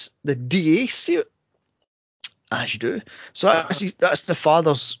that's the DA suit, as you do. So that's the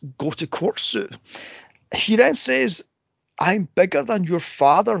father's go to court suit. He then says, I'm bigger than your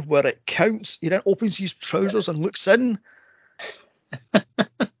father where it counts. He then opens his trousers and looks in.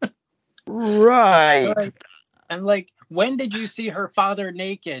 Right. I'm like, when did you see her father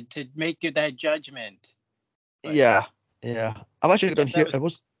naked to make you that judgment? But, yeah. I'm actually going here. Was It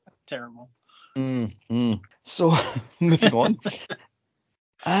was terrible. So moving on.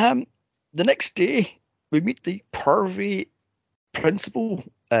 The next day we meet the pervy principal,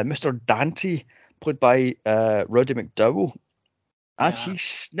 Mr. Dante, played by Roddy McDowell, as he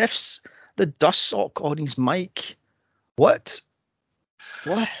sniffs the dust sock on his mic. What?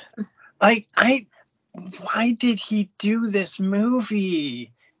 Why did he do this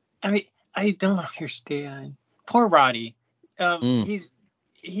movie? I mean, I don't understand. Poor Roddy. He's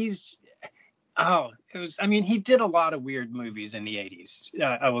it was. I mean, he did a lot of weird movies in the 80s.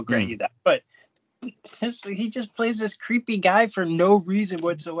 I will grant you that. But he just plays this creepy guy for no reason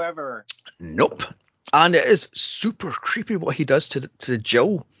whatsoever. Nope. And it is super creepy what he does to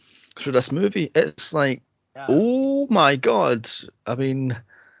Jill through this movie. It's like, oh my god. I mean,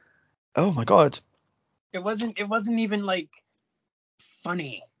 oh my god. It wasn't even like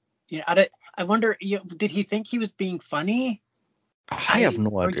funny. You know, I wonder. Did he think he was being funny? I have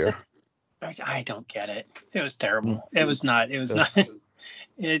no idea. I don't get it. It was terrible. It was not. It was not.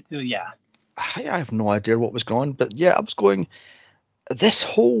 Yeah. I have no idea what was going on, but yeah, I was going. This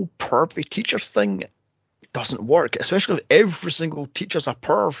whole pervy teacher thing doesn't work, especially if every single teacher's a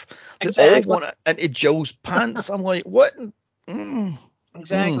perv. They all want it into Jill's pants. I'm like, what?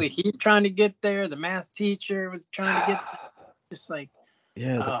 Exactly. He's trying to get there. The math teacher was trying to get just like.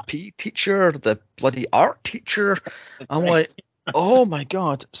 Yeah, the PE teacher, the bloody art teacher. I'm like, oh my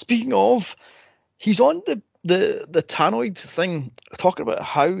god. Speaking of, he's on the Tannoy thing talking about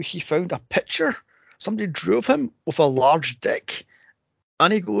how he found a picture. Somebody drew of him with a large dick.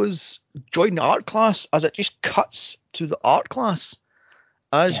 And he goes, join the art class, as it just cuts to the art class.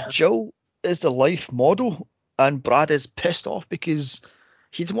 As Jill is the life model, and Brad is pissed off because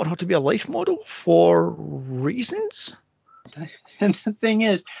he didn't want her to be a life model for reasons. And the thing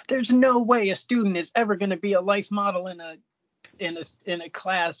is, there's no way a student is ever going to be a life model in a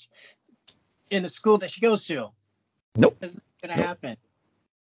class in a school that she goes to. Nope. It's not going to happen.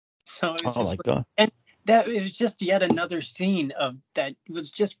 So it was my god. And that was just yet another scene of that was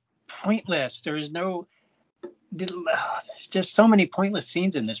just pointless. There's just so many pointless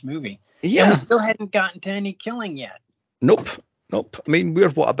scenes in this movie. Yeah. And we still hadn't gotten to any killing yet. Nope. I mean,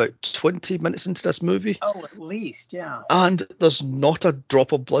 we're about 20 minutes into this movie? Oh, at least, yeah. And there's not a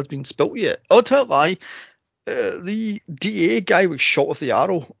drop of blood being spilt yet. Oh, tell a lie. The DA guy was shot with the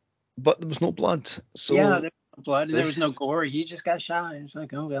arrow, but there was no blood. So yeah, there was no blood and there was no gore. He just got shot. It's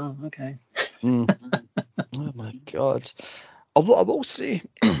like, oh well, okay. Oh my god. Although I will say,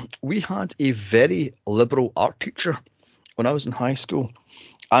 we had a very liberal art teacher when I was in high school,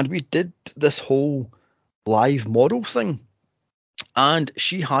 and we did this whole live model thing, and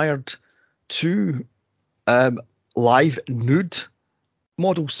she hired 2 live nude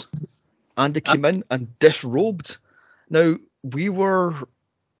models, and they came in and disrobed. Now, we were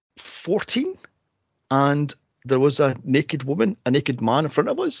 14, and there was a naked woman, a naked man in front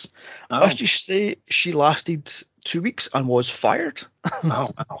of us. Let's just say she lasted 2 weeks and was fired. Oh,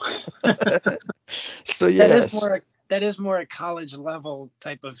 wow. So yes. That is more a college level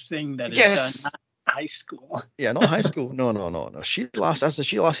type of thing that is done, not high school. Yeah, not high school. No. She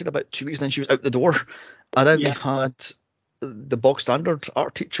lasted about 2 weeks, and then she was out the door. And then we had the bog standard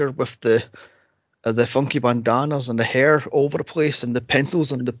art teacher with the the funky bandanas and the hair all over the place and the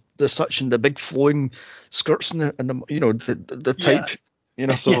pencils and the such and the big flowing skirts and the the type,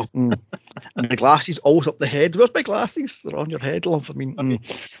 so and the glasses always up the head. Where's my glasses? They're on your head, love. I mean,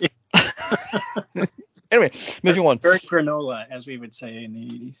 Anyway, moving on. Very granola, as we would say in the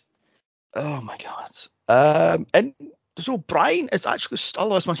 80s. Oh my God. And so Brian is actually still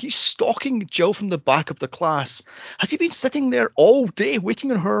this one. He's stalking Jill from the back of the class. Has he been sitting there all day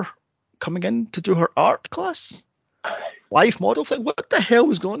waiting on her coming in to do her art class? Life model thing? What the hell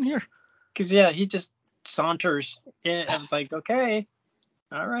was going on here? Because, he just saunters in. I was like, okay,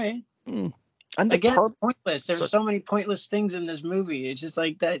 all right. And again, pointless. There's so many pointless things in this movie. It's just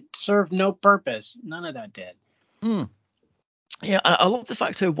like that served no purpose. None of that did. Yeah, I love the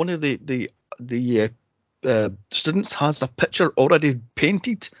fact how one of the students has a picture already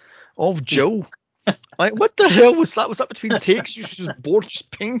painted of Jill. Like, what the hell was that? Was that between takes? You just bored just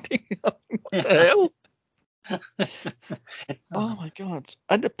painting? What the hell? Oh my God.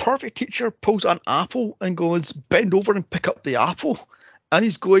 And the perfect teacher pulls an apple and goes, bend over and pick up the apple. And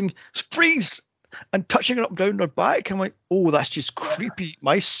he's going, freeze! And touching her up and down her back. I'm like, oh, that's just creepy.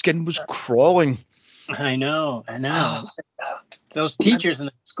 My skin was crawling. I know. Those teachers in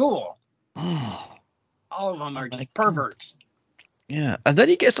the school. All of them are just perverts. Yeah, and then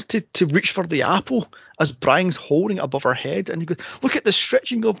he gets her to reach for the apple as Brian's holding it above her head, and he goes, look at the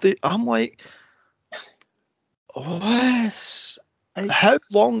stretching of the... I'm like, what? How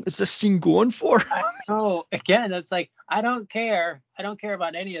long is this scene going for? I know. Again, it's like, I don't care. I don't care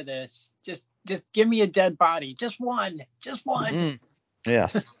about any of this. Just give me a dead body. Just one.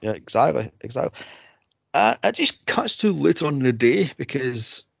 Yes. Yeah, exactly. It just cuts to later on in the day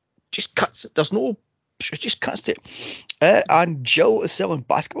because it just cuts to it. And Jill is selling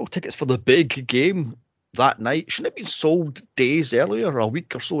basketball tickets for the big game that night. Shouldn't it have been sold days earlier or a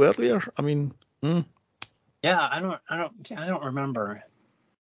week or so earlier? I mean, Yeah, I don't remember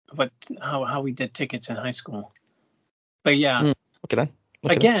how we did tickets in high school. But yeah. Okay then.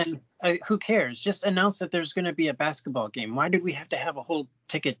 Again, who cares? Just announce that there's going to be a basketball game. Why did we have to have a whole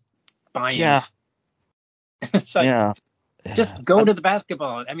ticket buying? Yeah. It's like, just go to the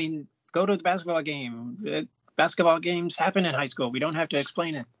basketball. I mean, go to the basketball game. Basketball games happen in high school. We don't have to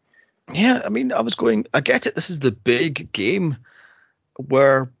explain it. Yeah, I mean, I get it. This is the big game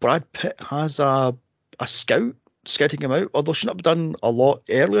where Brad Pitt has a scout scouting him out, although shouldn't have done a lot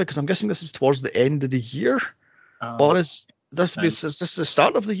earlier because I'm guessing this is towards the end of the year. Or is this the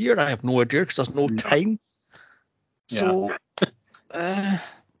start of the year? I have no idea because there's no time. So,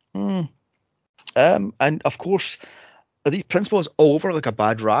 and of course, the principal is all over like a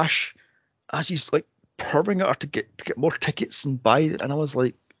bad rash as he's like purring at her to get more tickets and buy it. And I was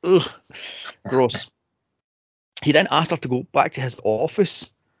like, ugh, gross. He then asked her to go back to his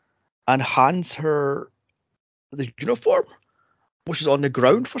office and hands her the uniform, which is on the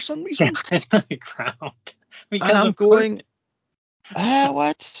ground for some reason. It's on the ground. And I'm going,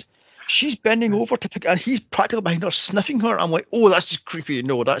 what? She's bending over to pick, and he's practically behind her, sniffing her. I'm like, oh, that's just creepy.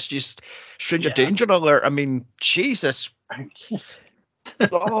 No, that's just stranger danger alert. I mean, Jesus.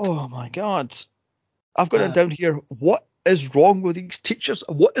 Oh my God. I've got it down here. What is wrong with these teachers?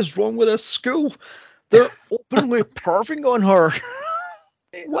 What is wrong with this school? They're openly perving on her.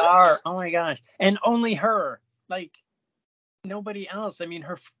 They are. Oh my gosh. And only her. Like, nobody else. I mean,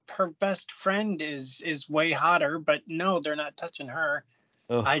 her best friend is way hotter, but no, they're not touching her.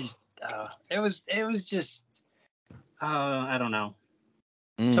 Ugh. It was just I don't know.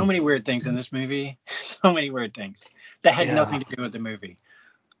 So many weird things in this movie. So many weird things that had nothing to do with the movie.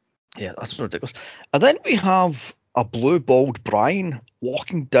 Yeah, that's ridiculous. And then we have a blue-balled Brian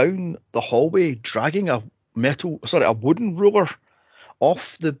walking down the hallway, dragging a wooden ruler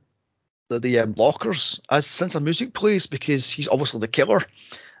off the lockers since a music plays because he's obviously the killer.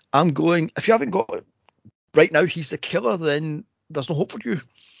 I'm going, if you haven't got it right now, he's the killer, then there's no hope for you.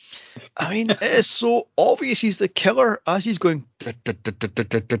 I mean, it is so obvious he's the killer as he's going.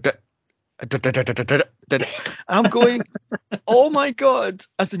 I'm going, oh my God,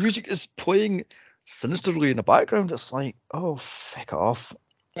 as the music is playing sinisterly in the background. It's like, oh, fuck off.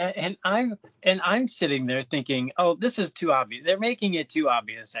 Yeah, and I'm sitting there thinking, oh, this is too obvious. They're making it too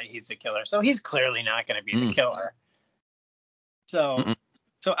obvious that he's the killer, so he's clearly not going to be the killer. So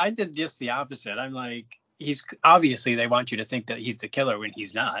I did just the opposite. I'm like, he's obviously they want you to think that he's the killer when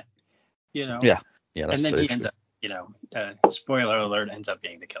he's not, Yeah. That's and then he ends true. up, spoiler alert, ends up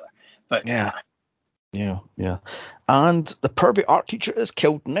being the killer. But yeah. And the pervy art teacher is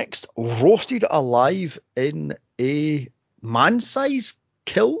killed next, roasted alive in a man-sized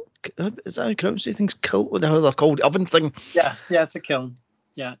kiln. Is that how you pronounce these things? Kiln? What the hell they're called? Oven thing. Yeah, it's a kiln.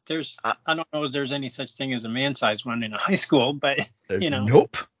 Yeah, Uh, I don't know if there's any such thing as a man-sized one in a high school, but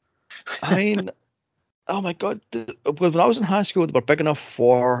nope. I mean, oh my God, when I was in high school, they were big enough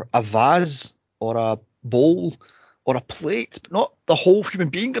for a vase or a bowl or a plate, but not the whole human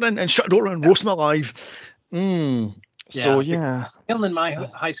being going in and shut the door and roast them alive. So yeah, the yeah. kiln in my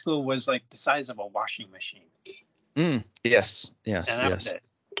high school was like the size of a washing machine, Yes, yes, and that was yes.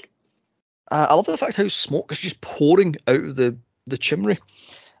 it. I love the fact how smoke is just pouring out of the chimney,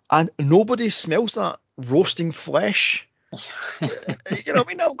 and nobody smells that roasting flesh. You know what I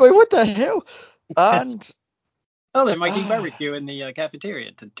mean? I'm going, what the hell? And Oh, they're making ah, barbecue in the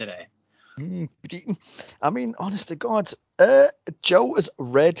cafeteria today. good eating. I mean, honest to God, Jill is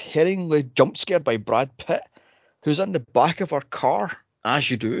red herringly jump scared by Brad Pitt, who's in the back of her car, as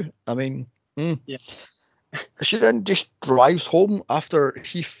you do. I mean, Yeah. she then just drives home after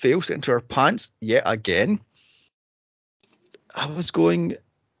he fails to enter her pants yet again. I was going,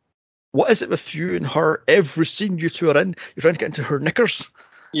 what is it with you and her? Every scene you two are in, you're trying to get into her knickers.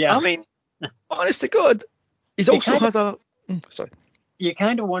 Yeah. I mean, honest to God, he You also kind of has a. Sorry. you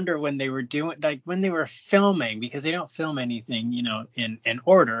kind of wonder when they were doing, like, when they were filming, because they don't film anything, in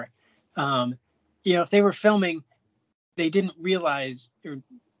order. Um, if they were filming, they didn't realize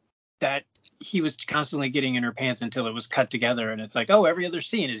that he was constantly getting in her pants until it was cut together, and it's like, oh, every other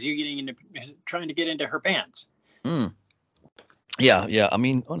scene is you trying to get into her pants. Mm. Yeah, yeah. I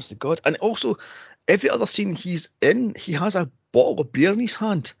mean, honest to God, and also every other scene he's in, he has a bottle of beer in his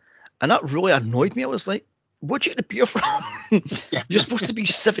hand, and that really annoyed me. I was like, "What'd you get the beer from? Yeah. You're supposed to be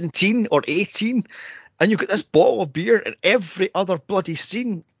 17 or 18, and you've got this bottle of beer in every other bloody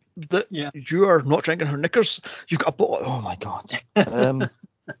scene that Yeah. you are not drinking her knickers. You've got a bottle. Oh my God."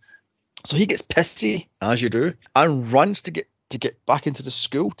 So he gets pissy, as you do, and runs to get back into the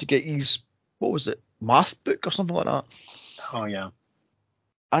school to get his, what was it, math book or something like that. Oh yeah.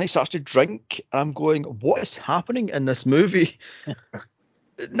 And he starts to drink, and I'm going, what is happening in this movie?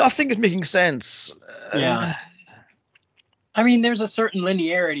 Nothing is making sense. Yeah. I mean, there's a certain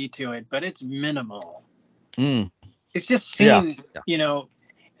linearity to it, but it's minimal. Mm, It's just yeah, scene, yeah,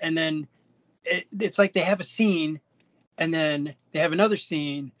 and then it's like they have a scene, and then they have another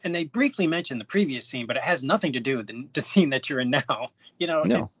scene, and they briefly mention the previous scene, but it has nothing to do with the scene that you're in now.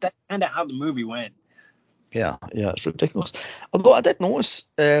 no, That's kind of how the movie went. yeah, yeah, it's ridiculous. Although I did notice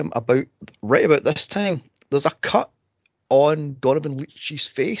right about this time, there's a cut on Donovan Leitch's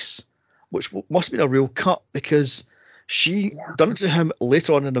face, which must have been a real cut because she Yeah. done it to him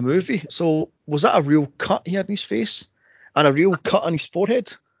later on in the movie. So was that a real cut he had in his face and a real cut on his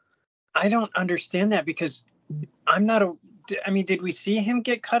forehead? I don't understand that because I'm not a. I mean, did we see him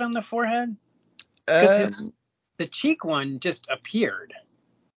get cut on the forehead? Because Um, the cheek one just appeared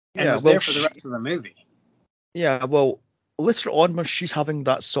and yeah, was well, there for the rest of the movie. yeah, well, later on when she's having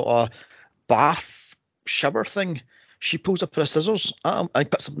that sort of bath shower thing, she pulls a pair of scissors at him and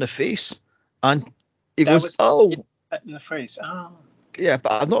cuts him in the face, and he That goes, was "Oh, cut in the face. Oh, yeah,"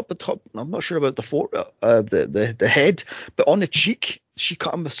 but I'm not sure about the head, but on the cheek, she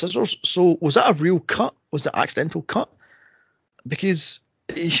cut him with scissors. So was that a real cut? Was it an accidental cut? Because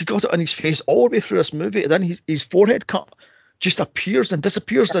she got it on his face all the way through this movie, and then his forehead cut just appears and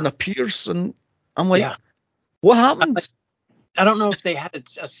disappears and appears, and I'm like, yeah. what I, happened? I don't know if they had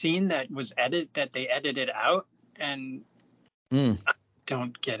a scene that they edited out, and Mm, I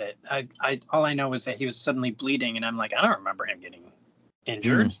don't get it. I all I know is that he was suddenly bleeding, and I'm like, I don't remember him getting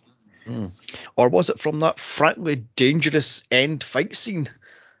injured. mm, mm. Or was it from that frankly dangerous end fight scene?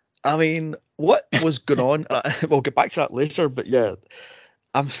 I mean, what was going on? We'll get back to that later, but yeah,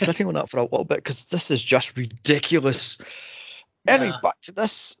 I'm sticking on that for a little bit because this is just ridiculous. Anyway, Yeah, back to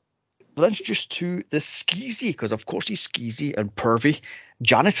this. We're introduced to the skeezy, because of course he's skeezy and pervy,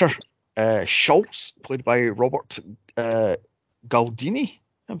 janitor Schultz, played by Robert Galdini,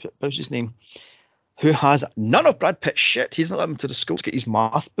 how's his name, who has none of Brad Pitt's shit. He doesn't let him to the school to get his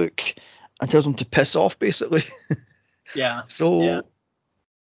math book and tells him to piss off, basically. yeah, yeah. So,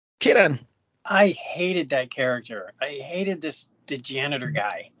 Kieran. I hated that character. I hated the janitor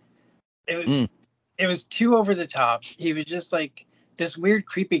guy. It was Mm, it was too over the top. He was just like this weird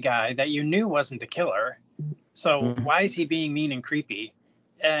creepy guy that you knew wasn't the killer. So mm. why is he being mean and creepy?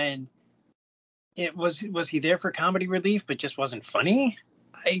 And it was he there for comedy relief but just wasn't funny?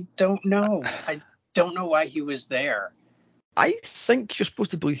 I don't know. I don't know why he was there. I think you're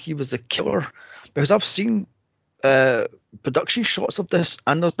supposed to believe he was the killer because I've seen uh, production shots of this,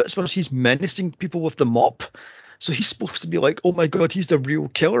 and there's bits where he's menacing people with the mop. So he's supposed to be like, oh my god, he's the real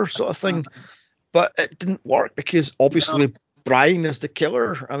killer sort of Uh, thing. But it didn't work because no, obviously Brian is the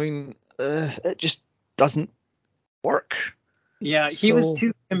killer. I mean, it just doesn't work. Yeah, he was So,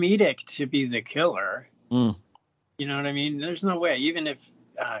 too comedic to be the killer. mm, You know what I mean? There's no way. Even if,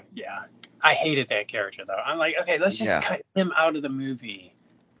 yeah, I hated that character though. I'm like, okay, let's just yeah, cut him out of the movie.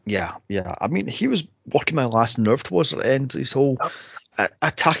 yeah. I mean, he was working my last nerve towards the end. His whole Oh,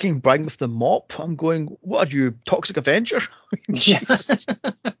 attacking Brian with the mop. I'm going, what are you, Toxic Avenger? I mean, yeah. Jesus.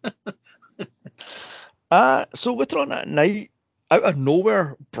 So later on that night, out of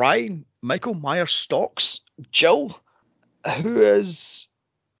nowhere, Michael Myers stalks Jill, who is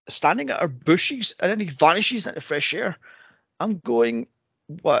standing at her bushes, and then he vanishes into fresh air. I'm going,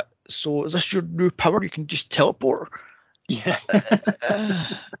 what? So is this your new power? You can just teleport? Yeah. Uh,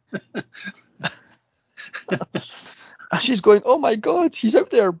 and she's going, oh my god, he's out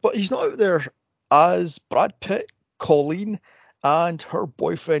there, but he's not out there. As Brad Pitt, Colleen, and her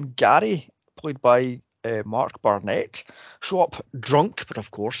boyfriend Gary, played by Mark Barnett, show up drunk, but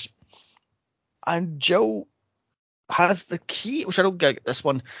of course. And Jill has the key, which I don't get this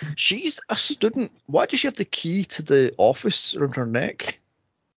one. She's a student. Why does she have the key to the office around her neck?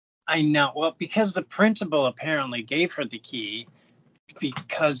 I know. Well, because the principal apparently gave her the key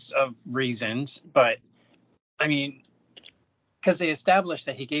because of reasons, but I mean, because they established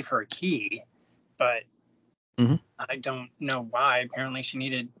that he gave her a key, but Mm-hmm. I don't know why. Apparently,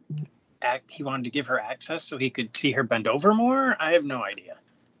 he wanted to give her access so he could see her bend over more. I have no idea.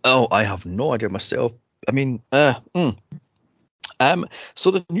 Oh, I have no idea myself. I mean, so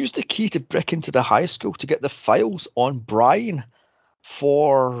they used the key to break into the high school to get the files on Brian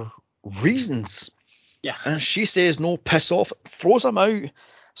for reasons. Yeah. And she says, no, piss off, throws him out.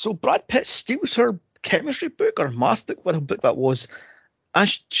 So Brad Pitt steals her chemistry book or math book, whatever book that was, and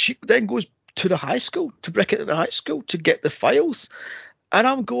she then goes to the high school to break into the high school to get the files. And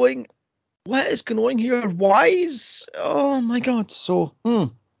I'm going, what is going on here? Why is, oh my god, so,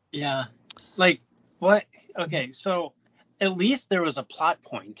 Yeah. Like, what? Okay, so at least there was a plot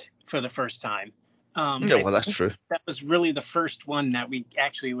point for the first time. yeah, I well, that's think true. that was really the first one that we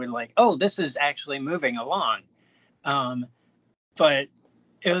actually were like, oh, this is actually moving along. Um, but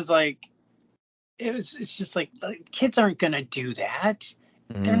it was like, it's just like, the kids aren't going to do that.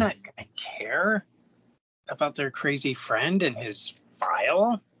 They're Mm. not going to care about their crazy friend and his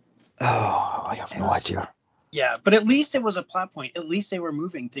file. Oh, I have It no was, idea. yeah, but at least it was a plot point. At least they were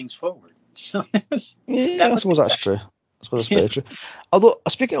moving things forward. So Yeah, that I was suppose that's true. I suppose that's yeah. very true. Although,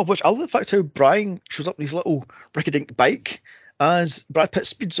 speaking of which, I love the fact how Brian shows up in his little rickety bike as Brad Pitt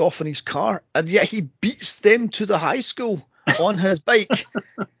speeds off in his car, and yet he beats them to the high school on his bike.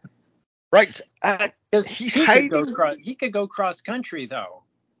 Right, Because he's he could go hiding. cross. He could go cross country though.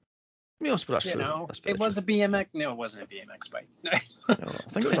 Yeah, I suppose that's You true. know, That's it very true. was a BMX. No, it wasn't a BMX bike. No,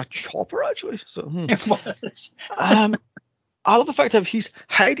 I think it was a chopper actually. So, It was. um, I love the fact that he's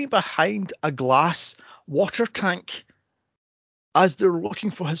hiding behind a glass water tank as they're looking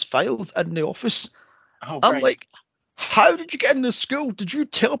for his files in the office. Oh I'm right. like, how did you get in the school? Did you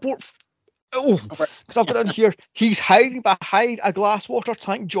teleport? Oh, Oh, right. because I've got in here, he's hiding behind a glass water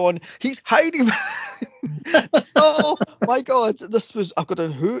tank, John. He's hiding. Oh my god, this was. I've got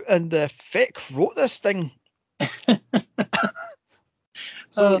in who and the feck wrote this thing.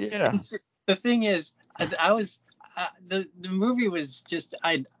 So yeah. The thing is, I was the movie was just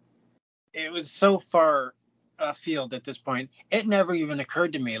it was so far afield at this point. It never even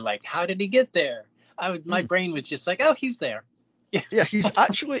occurred to me like, how did he get there? My Mm. brain was just like, oh, he's there. Yeah. Yeah, he's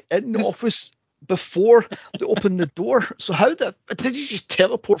actually in the office before they open the door. So how did he just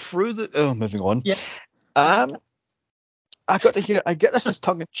teleport through the? Oh, moving on. Yeah. Um, I got to hear. I get this as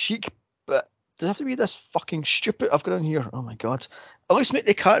tongue in cheek, but does it have to be this fucking stupid? I've got in here. Oh my god. At least make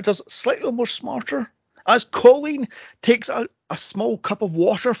the characters slightly more smarter. As Colleen takes a small cup of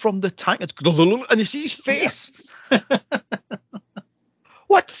water from the tank, and you see his Yeah. face.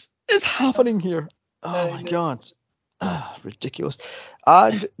 What is happening here? Oh I my know. god. Ridiculous.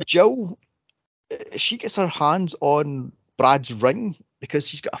 And Jill, she gets her hands on Brad's ring because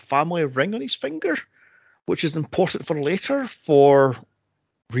he's got a family ring on his finger, which is important for later for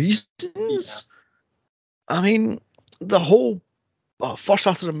Yeah. reasons. I mean, the whole first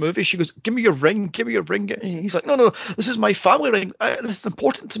half of the movie, she goes, "Give me your ring, give me your ring." And he's like, "No, this is my family ring. This is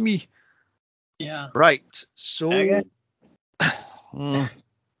important to me." Yeah. Right. Okay. So, mm,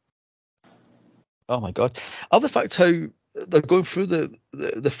 oh my god, I love the fact how they're going through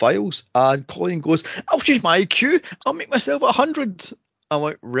the files, and Colleen goes, "I'll change my IQ. I'll make myself 100." I'm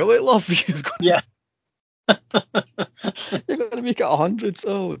like, "Really, love? Yeah. You're gonna make it 100?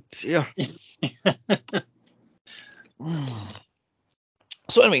 Oh dear." Mm.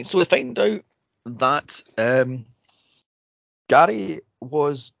 So anyway, so they find out that Gary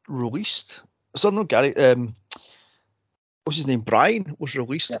was released. So no, Gary. what's his name? Brian was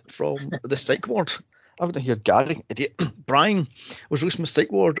released from the psych ward. I'm going to hear Gary, idiot. Brian was released from the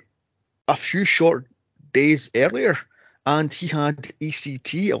psych ward a few short days earlier, and he had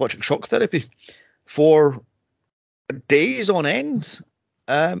ECT, electric shock therapy, for days on end,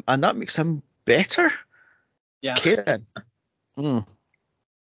 and that makes him better. Yeah. Kieran.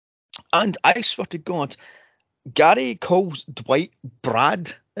 And I swear to God, Gary calls Dwight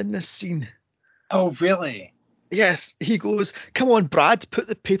Brad in this scene. Oh, really? Yes, he goes, "Come on, Brad, put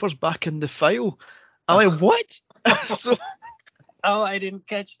the papers back in the file." I'm like, what? So, oh, I didn't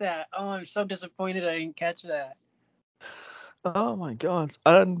catch that. Oh, I'm so disappointed I didn't catch that. oh my God.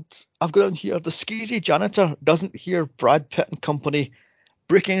 And I've got on here, the skeezy janitor doesn't hear Brad Pitt and company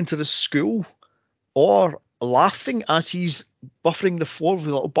breaking into the school or laughing as he's buffering the floor with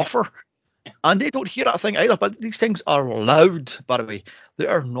a little buffer. And they don't hear that thing either, but these things are loud, by the way. They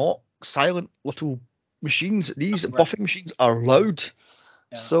are not silent little machines. These buffing machines are loud.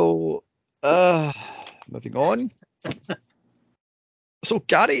 Yeah. So, moving on. So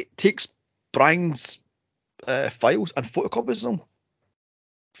Gary takes Brian's files and photocopies them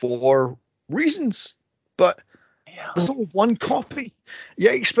for reasons, but there's only one copy.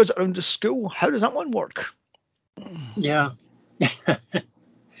 Yeah, he spreads it around the school. How does that one work? Yeah.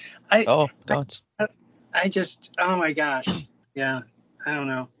 Oh God. I just, oh my gosh. Yeah, I don't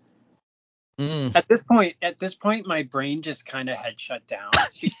know. Mm. At this point, my brain just kind of had shut down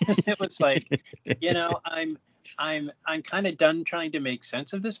because it was like, I'm kind of done trying to make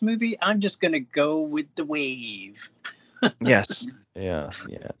sense of this movie. I'm just gonna go with the wave. Yes.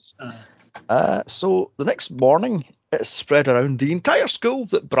 So the next morning, it spread around the entire school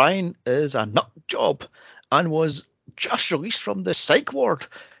that Brian is a nut job and was just released from the psych ward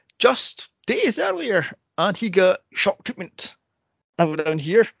just days earlier, and he got shock treatment. Now down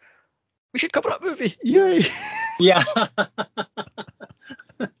here, we should cover that movie. Yay! Yeah.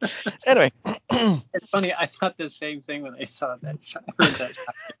 Anyway, it's funny. I thought the same thing when I saw that. Heard that.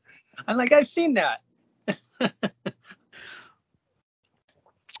 I'm like, I've seen that.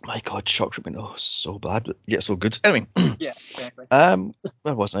 My God, shock treatment. Oh, so bad, but yet so good. Anyway. Yeah, exactly.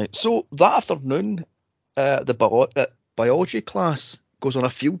 Where was I? So that afternoon, the biology class goes on a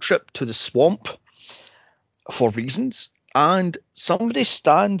field trip to the swamp for reasons, and somebody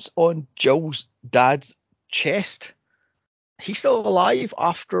stands on Jill's dad's chest. He's still alive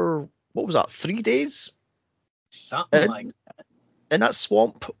after, what was that, 3 days? Something like that. In that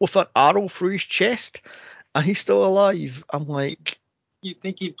swamp with an arrow through his chest, and he's still alive. I'm like... You'd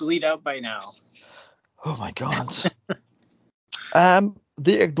think he'd bleed out by now. Oh my God.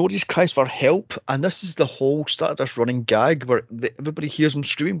 They ignored his cries for help, and this is the whole start of this running gag where everybody hears him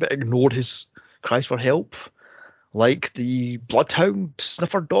screaming but ignored his cries for help. Like the bloodhound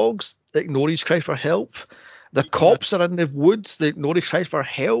sniffer dogs, they ignore his cries for help. The cops are in the woods, they ignore his cries for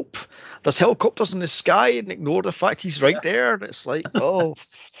help. There's helicopters in the sky and ignore the fact he's right there. And it's like, oh.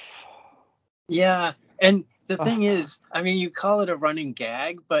 Yeah, and the thing is, I mean, you call it a running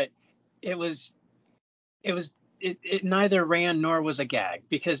gag, but it neither ran nor was a gag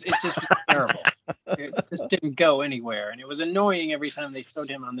because it just was terrible. It just didn't go anywhere, and it was annoying every time they showed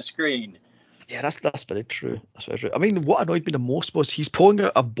him on the screen. Yeah, that's very true. That's very true. I mean, what annoyed me the most was he's pulling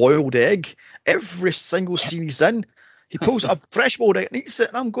out a boiled egg every single scene he's in. He pulls out a fresh boiled egg and eats it,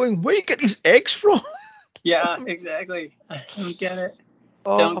 and I'm going, where do you get these eggs from? Yeah, exactly. I don't get it.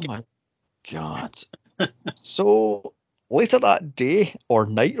 My God. So later that day, or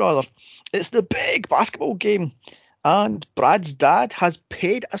night rather, it's the big basketball game, and Brad's dad has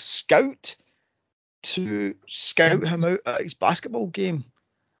paid a scout to scout him out at his basketball game.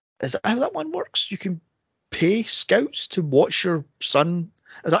 Is that how that one works? You can pay scouts to watch your son.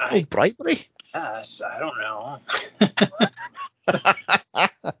 Is that no bribery? Yes, I don't know.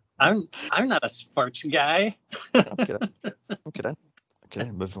 I'm not a sports guy. Okay,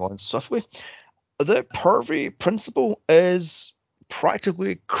 moving on swiftly. The pervy principal is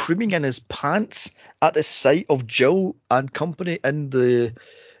practically creaming in his pants at the sight of Jill and company in the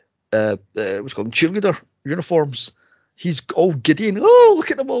what's called cheerleader uniforms. He's all giddy and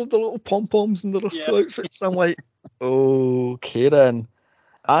look at them all, the little pom poms and their outfits. I'm like, okay then.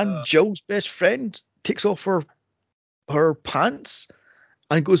 And Jill's best friend takes off her pants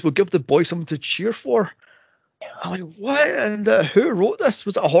and goes, "We'll give the boy something to cheer for." I'm like, what? And who wrote this?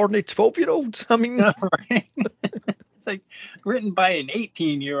 Was it a horny 12-year-old? I mean, right? It's like written by an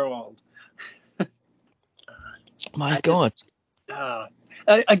 18-year-old. My God.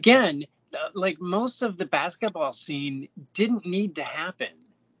 Again, like most of the basketball scene didn't need to happen.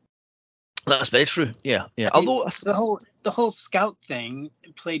 That's very true. Yeah. Although the whole scout thing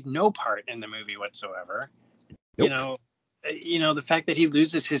played no part in the movie whatsoever. Nope. the fact that he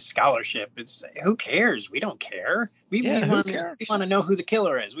loses his scholarship, it's who cares? We don't care. We Who want cares? to know who the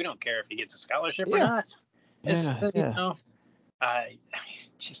killer is. We don't care if he gets a scholarship or not. I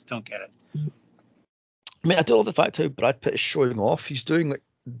just don't get it. I mean, I do love the fact how Brad Pitt is showing off. He's doing like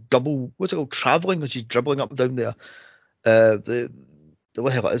double, what's it called, traveling, as he's dribbling up and down there. The what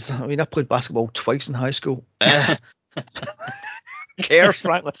the hell it is? I mean, I played basketball twice in high school. Cares,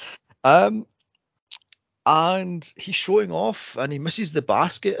 frankly. And he's showing off, and he misses the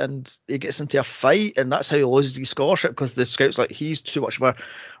basket, and he gets into a fight, and that's how he loses his scholarship, because the scout's like, he's too much of a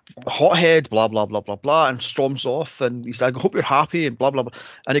hothead, blah blah blah blah blah, and storms off, and he's like, I hope you're happy, and blah blah blah,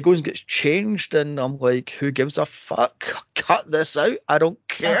 and he goes and gets changed, and I'm like, who gives a fuck? Cut this out. I don't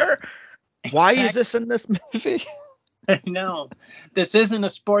care. Exactly. Why is this in this movie? No, this isn't a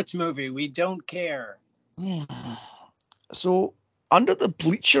sports movie. We don't care. So under the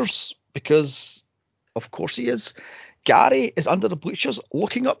bleachers, because of course he is, Gary is under the bleachers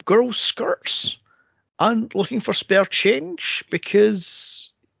looking up girls' skirts and looking for spare change,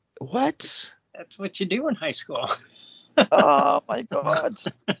 because what? That's what you do in high school. Oh my god.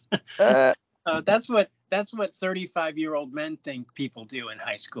 That's what 35-year-old men think people do in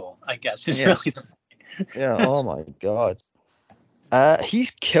high school, I guess. Really. Yeah, oh my god.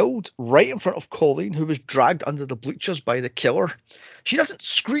 He's killed right in front of Colleen, who was dragged under the bleachers by the killer. She doesn't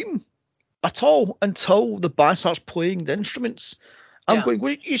scream at all until the band starts playing the instruments. I'm going,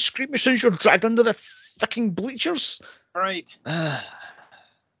 why didn't you scream as soon as you're dragged under the fucking bleachers? Right. Oh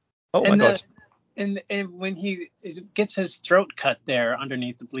my god. And when he gets his throat cut there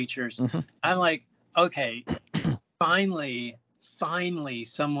underneath the bleachers, I'm like, okay, finally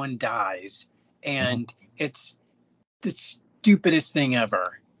someone dies, and it's the stupidest thing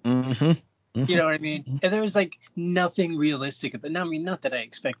ever. You know what I mean? And there was like nothing realistic about it. I mean, not that I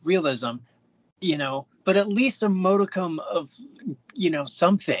expect realism, but at least a modicum of,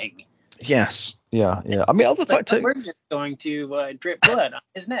 something. Yes. Yeah. I mean, other fact too. We're just going to drip blood on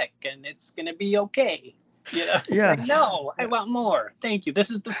his neck, and it's going to be okay. Yeah. Like, no, I want more. Thank you.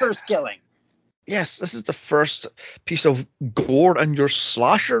 This is the first killing. Yes, this is the first piece of gore in your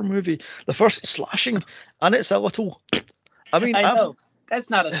slasher movie. The first slashing, and it's a little. I mean, I know. That's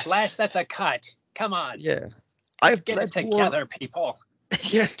not a slash. That's a cut. Come on. Yeah. Let's get it together, people.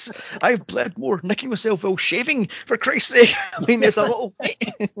 Yes, I've bled more nicking myself while shaving, for Christ's sake. I mean, there's a little.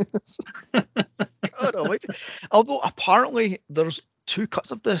 God almighty. Although apparently there's two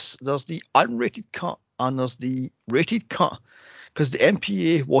cuts of this. There's the unrated cut and there's the rated cut, because the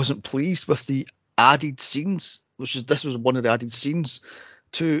MPA wasn't pleased with the added scenes, this was one of the added scenes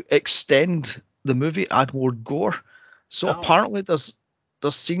to extend the movie, add more gore. So apparently there's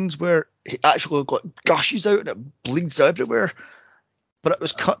scenes where he actually got gushes out and it bleeds everywhere. But it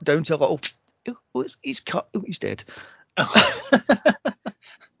was cut down to a little. He's cut. Oh, he's dead.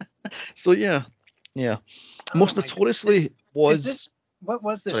 So yeah. Most notoriously was. What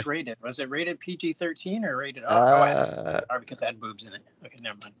was this rated? Was it rated PG-13 or rated R? R because it had boobs in it. Okay,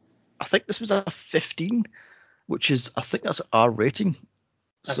 never mind. I think this was a 15, which is, I think that's R rating.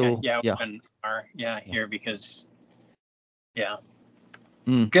 So R here because because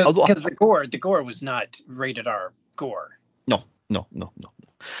the gore was not rated R gore. No.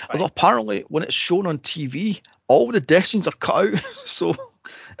 Although apparently when it's shown on TV, all the death scenes are cut out, so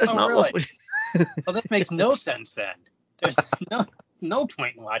it's not really? lovely. Well, that makes no sense then. There's no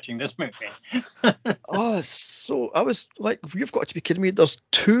point in watching this movie. So I was like, you've got to be kidding me. There's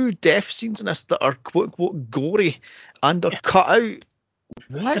 2 death scenes in this that are quote unquote gory and they're cut out.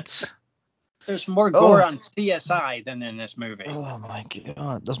 What? There's more gore on CSI than in this movie. Oh my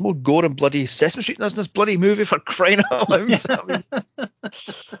god. There's more gore in bloody Sesame Street than in this bloody movie, for crying out loud. I mean,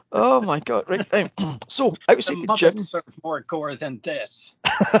 oh my god. Right. So outside the gym. Serve more gore than this.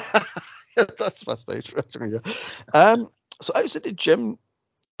 That's very true. Yeah. So outside the gym,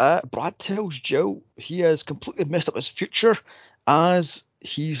 Brad tells Jill he has completely messed up his future as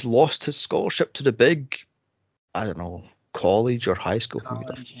he's lost his scholarship to the big, I don't know, college or high school.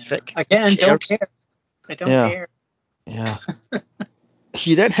 Again, don't care. I don't care. Yeah.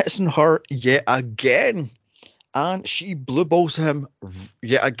 He then hits on her yet again, and she blue balls him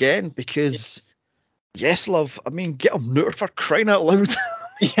yet again because, yes, love. I mean, get him neutered, for crying out loud.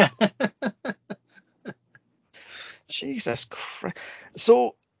 Yeah. Jesus Christ.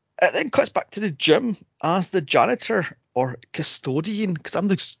 So it then cuts back to the gym as the janitor or custodian, because I'm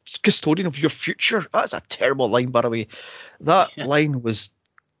the custodian of your future. That's a terrible line, by the way. That line was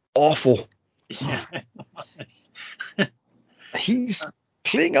awful. Yeah. He's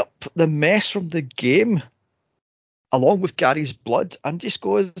cleaning up the mess from the game along with Gary's blood and just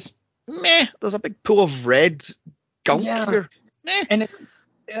goes, meh, there's a big pool of red skunk here. And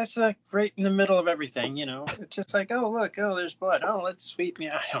it's like right in the middle of everything, you know. It's just like, oh look, oh there's blood, oh let's sweep me.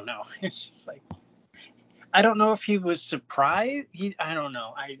 I don't know. It's just like, I don't know if he was surprised. I don't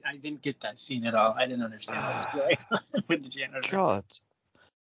know. I didn't get that scene at all. I didn't understand what was going on with the janitor. God,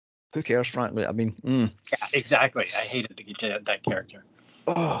 who cares? Frankly, I mean, yeah, exactly. I hated that character.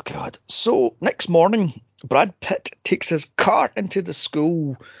 Oh God. So next morning, Brad Pitt takes his car into the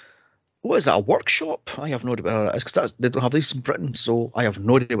school. What is that, a workshop? I have no idea what that is, because they don't have these in Britain, so I have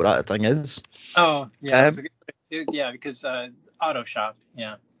no idea what that thing is. Oh, yeah. Because auto shop,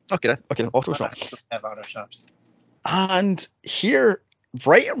 yeah. Okay, auto shop. Have auto shops. And here,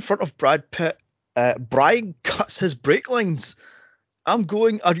 right in front of Brad Pitt, Brian cuts his brake lines. I'm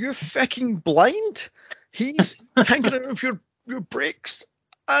going, are you fucking blind? He's tinkering with your brakes,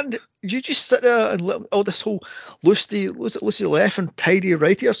 and you just sit there and let all this whole Lucy left and tidy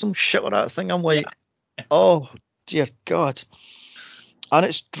righty or some shit like that thing. I'm like, oh dear God. And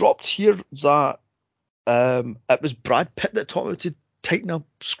it's dropped here that it was Brad Pitt that taught me to tighten a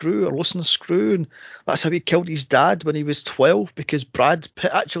screw or loosen a screw, and that's how he killed his dad when he was 12, because Brad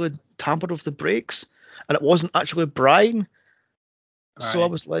Pitt actually tampered with the brakes, and it wasn't actually Brian. Right. So I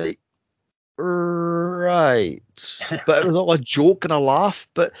was like, right. But it was all a joke and a laugh.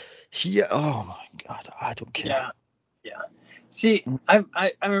 But oh my God, I don't care. Yeah. See, I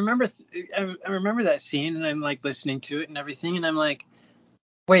remember I remember that scene, and I'm like listening to it and everything, and I'm like,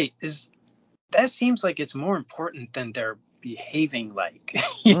 wait, that seems like it's more important than they're behaving like.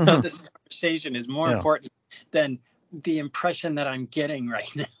 You know, this conversation is more important than the impression that I'm getting right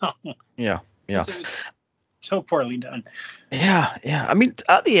now. Yeah. So poorly done. Yeah. I mean,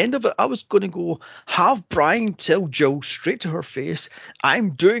 at the end of it, I was going to go, have Brian tell Jill straight to her face,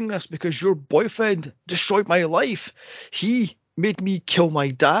 I'm doing this because your boyfriend destroyed my life. He made me kill my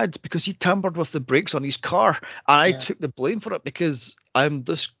dad because he tampered with the brakes on his car, and I took the blame for it because I'm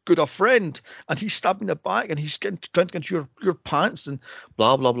this good a friend, and he stabbed me in the back, and he's trying to get into your pants, and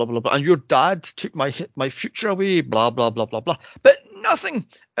blah blah blah blah blah. And your dad took my future away, blah blah blah blah blah. But nothing.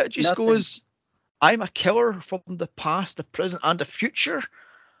 It just goes, I'm a killer from the past, the present, and the future.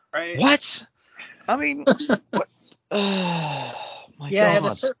 Right. What? I mean, what? My God.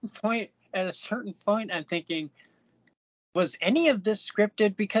 At a certain point, I'm thinking, was any of this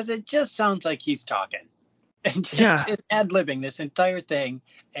scripted? Because it just sounds like he's talking and just is ad-libbing this entire thing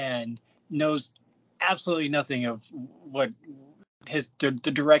and knows absolutely nothing of what the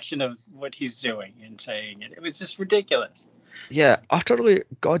direction of what he's doing and saying. It was just ridiculous. Yeah, utterly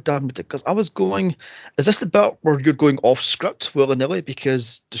goddamn ridiculous. I was going, is this the bit where you're going off script willy-nilly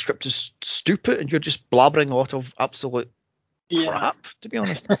because the script is stupid and you're just blabbering a lot of absolute crap, to be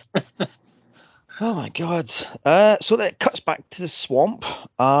honest? Oh my God. So then it cuts back to the swamp,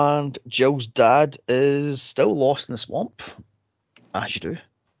 and Jill's dad is still lost in the swamp, as you do.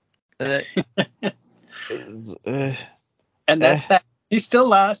 And that's that. He's still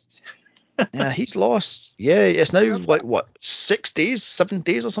lost. Yeah, he's lost. Yeah, it's now like what, 6 days, 7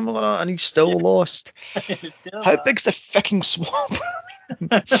 days or something like that, and he's still lost. How big's the fucking swamp?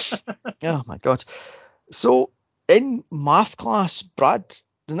 Oh my God. So in math class, the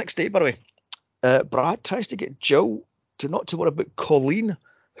next day, by the way, Brad tries to get Jill to not to worry about Colleen,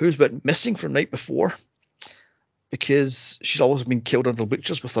 who's been missing from the night before, because she's always been killed under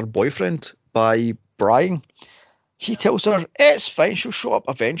bleachers with her boyfriend by Brian. He tells her, it's fine, she'll show up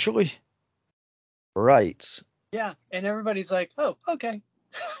eventually. Right. Yeah, and everybody's like, oh, okay.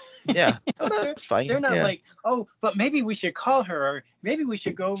 Yeah, that's fine. They're not like, oh, but maybe we should call her, or maybe we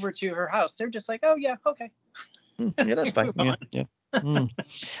should go over to her house. They're just like, oh, yeah, okay. Yeah, that's fine. Yeah. And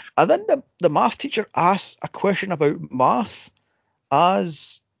then the math teacher asks a question about math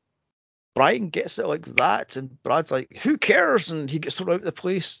as Brian gets it like that, and Brad's like, who cares? And he gets thrown out of the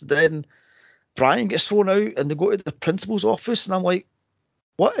place. Then Brian gets thrown out, and they go to the principal's office, and I'm like,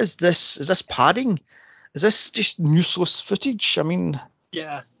 what is this? Is this padding? Is this just useless footage? I mean...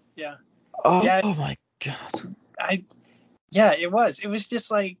 Yeah. Oh my God. It was. It was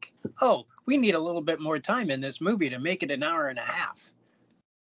just like, oh, we need a little bit more time in this movie to make it an hour and a half.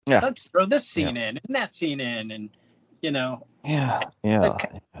 Yeah. Let's throw this scene in and that scene in, and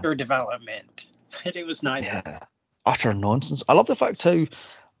character development. But it was neither. Yeah. Utter nonsense. I love the fact how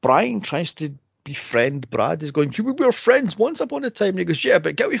Brian tries to befriend Brad. He's going, we were friends once upon a time. And he goes, yeah,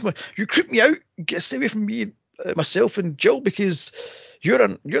 but get away from me. You creep me out. Stay away from me, myself and Jill, because you're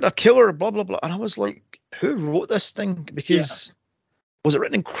a killer, blah, blah, blah. And I was like, who wrote this thing? Because was it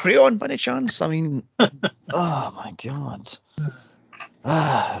written in crayon by any chance? I mean, oh my God.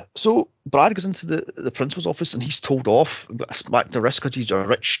 So Brad goes into the principal's office, and he's told off, got a smack to the wrist because he's a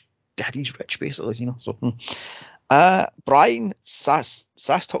rich, daddy's rich, basically, So, Brian Sass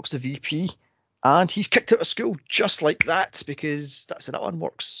talks to VP, and he's kicked out of school just like that, because that's how that one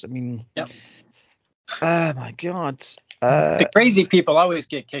works. I mean, yep. Oh my God. The crazy people always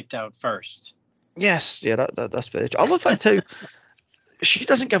get kicked out first. Yes, yeah, that's very true. I love that too. She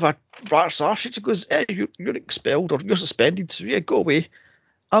doesn't give a rat's arse. She just goes, "Hey, you're expelled, or you're suspended, so yeah, go away."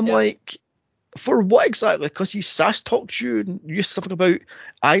 I'm like, for what exactly? Because he sass talked to you and you something about,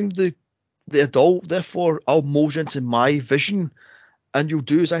 I'm the adult, therefore I'll mold into my vision and you'll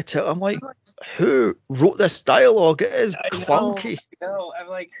do as I tell. I'm like, who wrote this dialogue? It is clunky. I know. I'm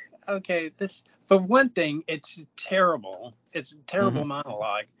like, okay, this, for one thing, it's terrible. It's a terrible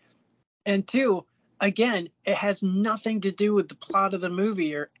monologue. And two, again, it has nothing to do with the plot of the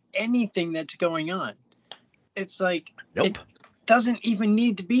movie or anything that's going on. It's like, It doesn't even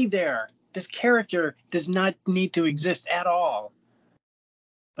need to be there. This character does not need to exist at all.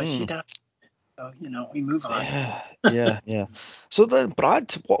 But she does. So, we move on. Yeah. So then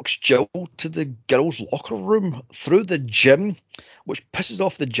Brad walks Jill to the girls' locker room through the gym, which pisses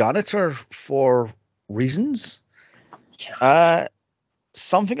off the janitor for reasons. Yeah.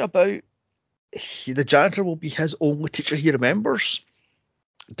 Something about the janitor will be his only teacher he remembers.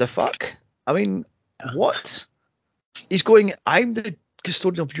 The fuck? I mean, what? He's going, I'm the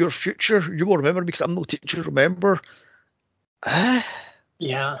custodian of your future. You will remember me because I'm no teacher, remember?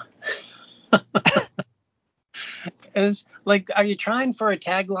 Yeah. It's like, are you trying for a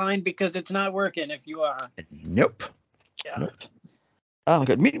tagline? Because it's not working if you are. Nope. Yeah. Nope. Oh my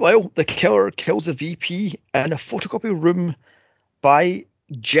God. Meanwhile, the killer kills the VP in a photocopy room by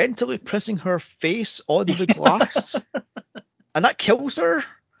gently pressing her face on the glass. And that kills her.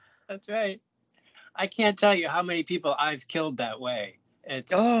 That's right. I can't tell you how many people I've killed that way.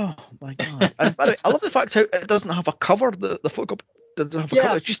 Oh my God. And by the way, I love the fact how it doesn't have a cover. The photocopy doesn't have a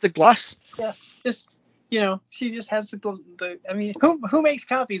cover. It's just the glass. Yeah. Just, she just has the I mean, who makes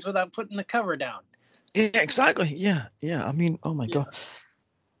copies without putting the cover down? Yeah, exactly. Yeah. I mean, oh my God.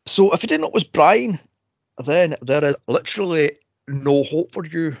 So if you didn't know it was Brian, then there is literally no hope for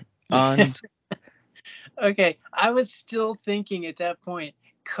you. And okay, I was still thinking at that point,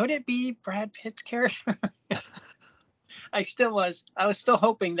 could it be Brad Pitt's character? I still was. I was still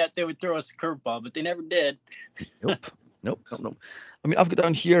hoping that they would throw us a curveball, but they never did. Nope. I mean, I've got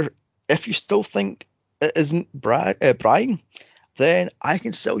down here, if you still think it isn't Brian, then I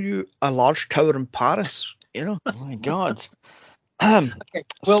can sell you a large tower in Paris. Oh my God. Okay,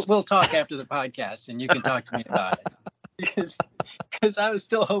 we'll talk after the podcast, and you can talk to me about it because I was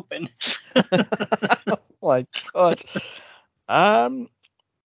still hoping. Oh my God.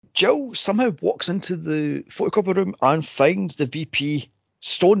 Jill somehow walks into the photocopy room and finds the VP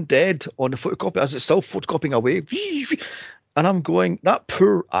stone dead on the photocopy as it's still photocopying away. And I'm going, that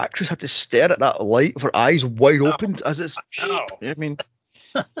poor actress had to stare at that light with her eyes wide open as it's. I mean,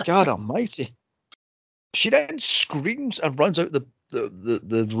 God almighty. She then screams and runs out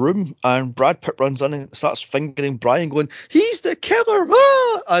the room, and Brad Pitt runs in and starts fingering Brian, going, "He's the killer!"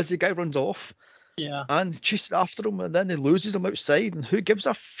 As the guy runs off. Yeah. And chases after him, and then he loses him outside. And who gives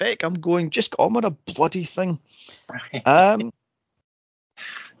a feck? I'm going, just get on with a bloody thing. And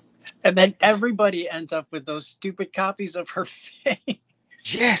then everybody ends up with those stupid copies of her face.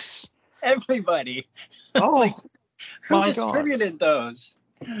 Yes. Everybody. Oh, who distributed those?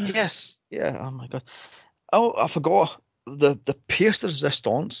 Yes. Yeah. Oh my God. Oh, I forgot the pièce de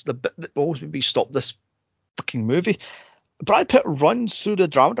résistance, the bit that always would be stop this fucking movie. Brad Pitt runs through the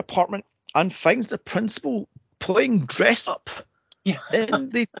drama department and finds the principal playing dress up in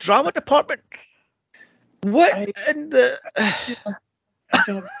the drama department. What in the? I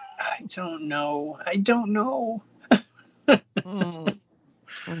don't know.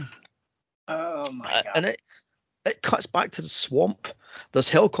 Oh my God. And it cuts back to the swamp. There's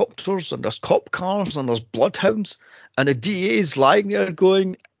helicopters and there's cop cars and there's bloodhounds, and the DA is lying there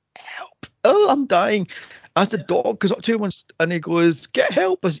going, "Help! Oh, I'm dying." As the dog goes up to him and he goes, "Get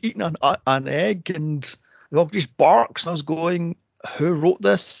help!" He's eating an egg, and the dog just barks. And I was going, "Who wrote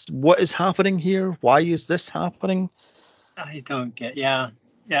this? What is happening here? Why is this happening?" I don't get. Yeah.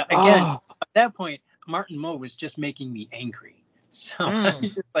 Again, at that point, Martin Mull was just making me angry. So I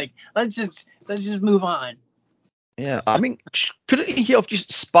was just like, let's just move on. Yeah, I mean, couldn't he have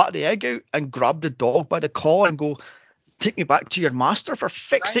just spat the egg out and grabbed the dog by the collar and go, "Take me back to your master," for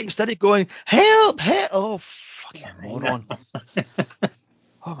fuck's sake, instead of going, "Help! Oh, fucking moron."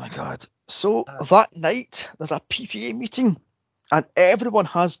 Oh my God. So that night, there's a PTA meeting, and everyone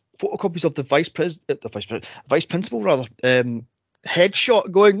has photocopies of the vice principal rather,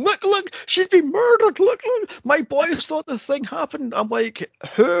 headshot, going, look, she's been murdered. Look, my boys thought the thing happened. I'm like,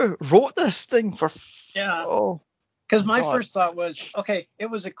 who wrote this thing for? Yeah. Oh. Because my first thought was, okay, it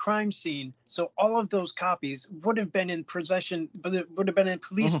was a crime scene, so all of those copies would have been in possession, but it would have been in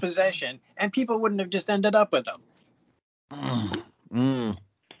police possession, and people wouldn't have just ended up with them.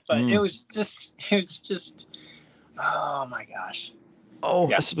 But it was just, oh my gosh. Oh,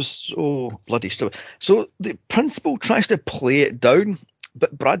 yeah. This was so bloody stupid. So the principal tries to play it down,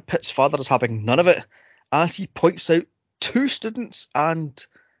 but Brad Pitt's father is having none of it, as he points out 2 students and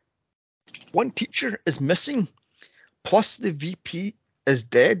 1 teacher is missing. Plus, the VP is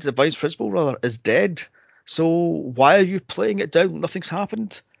dead. The vice principal, rather, is dead. So why are you playing it down? Nothing's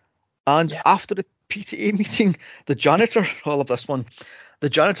happened. And after the PTA meeting, the janitor, all of this one, the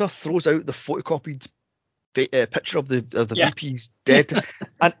janitor throws out the photocopied picture of the VP's dead.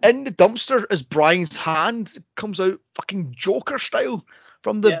 And in the dumpster is Brian's hand. It comes out fucking Joker style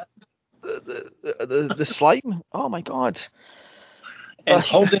from the slime. Oh my god. And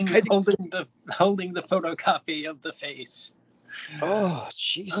holding the photocopy of the face. Oh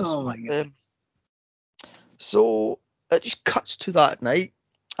Jesus! Oh my god! So it just cuts to that night,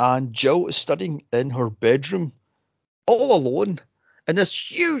 and Jill is studying in her bedroom, all alone, in this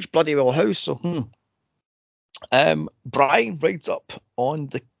huge bloody well house. So, Brian rides up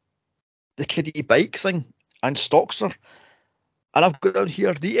on the kiddie bike thing and stalks her. And I've got down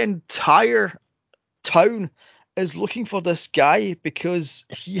here, the entire town is looking for this guy because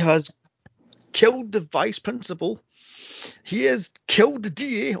he has killed the vice principal. He has killed the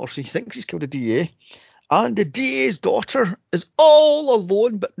DA, or he thinks he's killed the DA, and the DA's daughter is all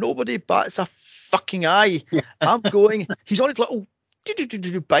alone, but nobody bats a fucking eye. I'm going, he's on his little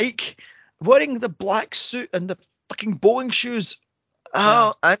bike, wearing the black suit and the fucking bowling shoes,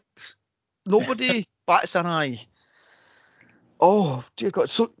 and nobody bats an eye. Oh, dear God.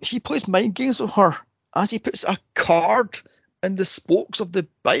 So he plays mind games with her as he puts a card in the spokes of the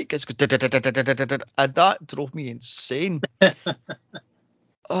bike. It's and that drove me insane.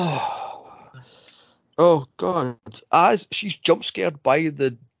 Oh, God. As she's jump scared by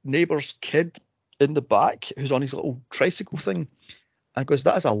the neighbour's kid in the back who's on his little tricycle thing, and goes,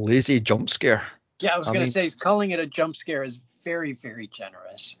 that is a lazy jump scare. Yeah, I was going to say, calling it a jump scare is very, very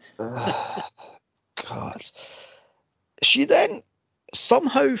generous. God. She then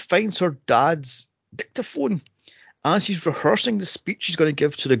somehow finds her dad's dictaphone as he's rehearsing the speech he's going to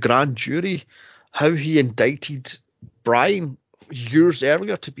give to the grand jury, how he indicted Brian years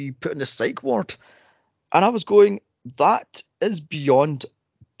earlier to be put in the psych ward. And I was going, that is beyond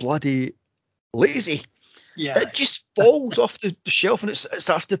bloody lazy. Yeah. It just falls off the shelf and it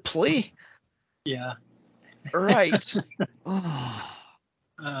starts to play. Yeah. Right.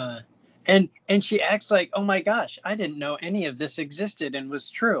 And she acts like, oh my gosh, I didn't know any of this existed and was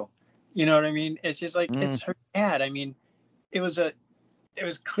true. You know what I mean? It's just like, it's her dad. I mean, it was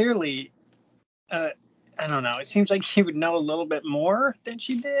clearly, I don't know. It seems like she would know a little bit more than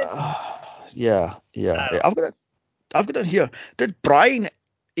she did. Yeah. I've got it here. Did Brian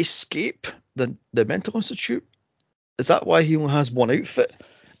escape the mental institute? Is that why he only has one outfit?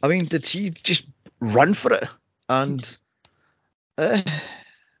 I mean, did he just run for it? And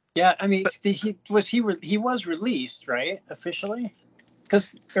yeah, I mean, he was released, right, officially?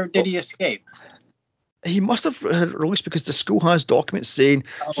 Or did he escape? He must have released because the school has documents saying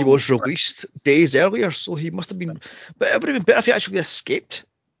he was released days earlier, so he must have been. But it would have been better if he actually escaped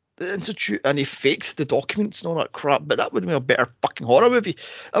the institute and he faked the documents and all that crap. But that would have been a better fucking horror movie.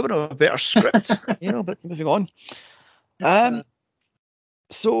 That would have been a better script, But moving on.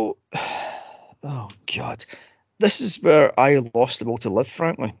 So, oh God, this is where I lost the will to live,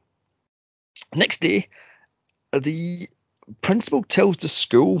 frankly. Next day, the principal tells the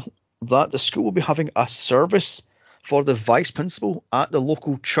school that the school will be having a service for the vice principal at the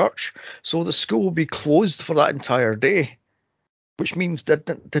local church. So the school will be closed for that entire day, which means they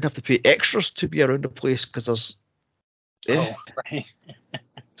didn't have to pay extras to be around the place because there's. Oh, right.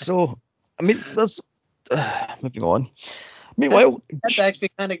 So, I mean, there's. Moving on. Meanwhile, that's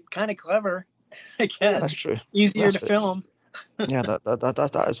actually kind of clever. I guess. Yeah, that's true. Easier to film. Yeah,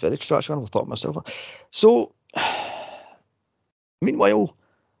 that is very true. Actually, I thought myself. So, meanwhile,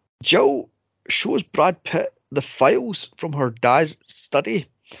 Jill shows Brad Pitt the files from her dad's study,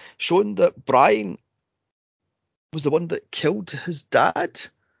 showing that Brian was the one that killed his dad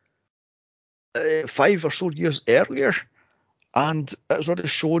 5 or so years earlier. And it was already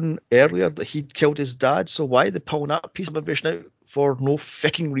shown earlier that he'd killed his dad, so why are they pulling that piece of information out for no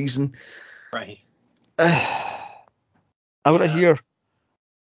fucking reason? Right. I want to hear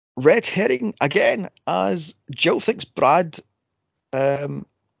red herring again, as Jill thinks Brad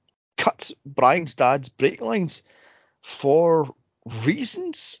cut Brian's dad's brake lines for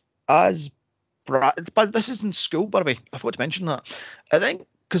reasons, as but this is in school, by the way. I forgot to mention that. I think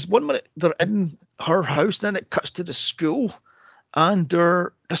because 1 minute they're in her house, then it cuts to the school, and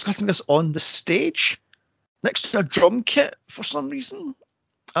they're discussing this on the stage next to a drum kit for some reason,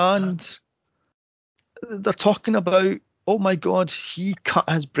 and they're talking about, oh my god, he cut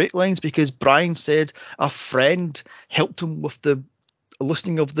his brake lines because Brian said a friend helped him with the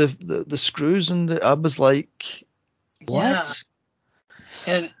loosening of the screws, and I was like, what? Yeah.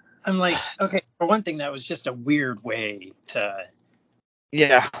 And I'm like, okay, for one thing, that was just a weird way to,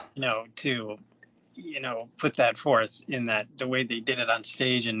 put that forth, in that the way they did it on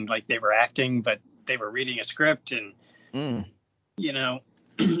stage, and like they were acting, but they were reading a script, and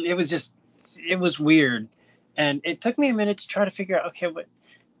it was weird, and it took me a minute to try to figure out, okay, but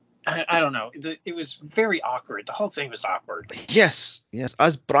I don't know. It was very awkward. The whole thing was awkward. Yes.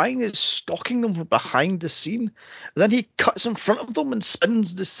 As Brian is stalking them from behind the scene, then he cuts in front of them and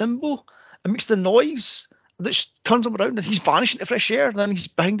spins the cymbal and makes the noise that turns him around, and he's vanishing to fresh air. And then he's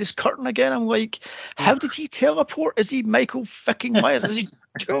behind this curtain again. I'm like, how did he teleport? Is he Michael fucking Myers? Is he?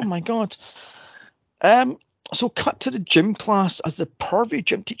 Oh my god. So cut to the gym class as the pervy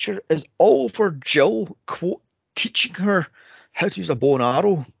gym teacher is all for Jill, quote, teaching her how to use a bow and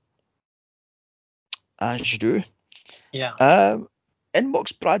arrow. As you do. Yeah. In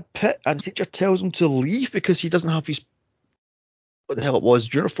walks Brad Pitt, and the teacher tells him to leave because he doesn't have his, what the hell it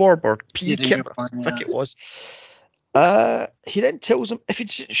was, uniform or PE kit, I think it was. He then tells him if he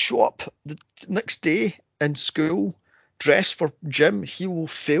doesn't show up the next day in school dressed for gym, he will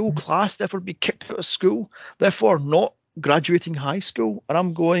fail class, therefore be kicked out of school, therefore not graduating high school. And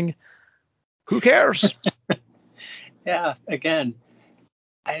I'm going, who cares? Yeah, again.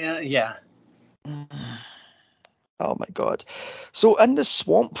 Yeah. Oh my god. So in the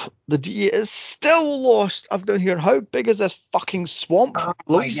swamp, the DA is still lost. I've down here, how big is this fucking swamp? Oh,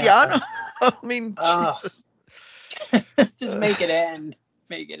 Louisiana? I mean, Jesus. Just make it end.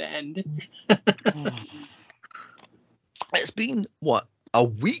 Make it end. It's been, what, a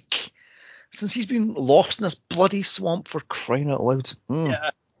week since he's been lost in this bloody swamp, for crying out loud.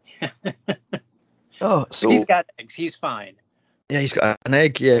 Yeah. Oh, so he's got eggs. He's fine. Yeah, he's got an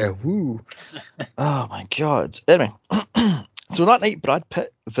egg. Yeah, woo. Oh my god. Anyway, so that night, Brad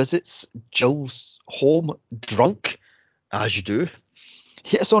Pitt visits Jill's home drunk, as you do.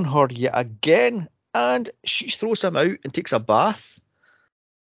 Hits on her yet again, and she throws him out and takes a bath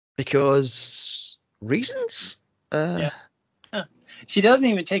because reasons. Yeah. She doesn't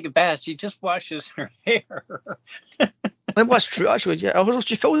even take a bath. She just washes her hair. That's true, actually. Yeah,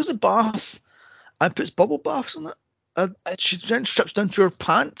 she fills the bath and puts bubble baths in it. She then strips down to her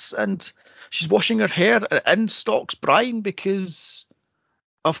pants and she's washing her hair, and in stalks Brian because,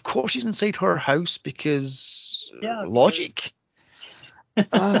 of course, he's inside her house because logic.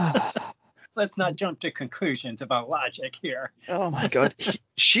 Let's not jump to conclusions about logic here. Oh my god.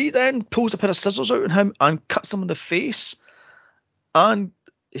 She then pulls a pair of scissors out on him and cuts him in the face. And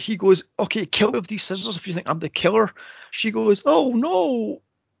he goes, okay, kill me with these scissors if you think I'm the killer. She goes, oh no.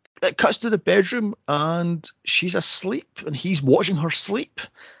 It cuts to the bedroom and she's asleep and he's watching her sleep.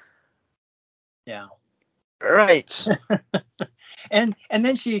 Yeah. Right. and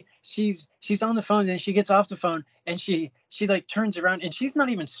then she's on the phone, and she gets off the phone and she like turns around and she's not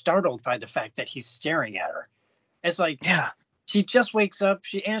even startled by the fact that he's staring at her. It's like, yeah, she just wakes up,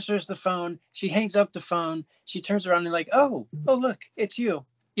 she answers the phone, she hangs up the phone, she turns around and like, oh look, it's you.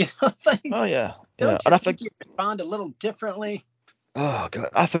 You know, it's like, oh yeah. Don't you think you respond a little differently? Oh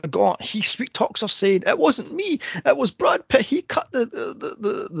god, I forgot. He sweet talks her saying, it wasn't me, it was Brad Pitt. He cut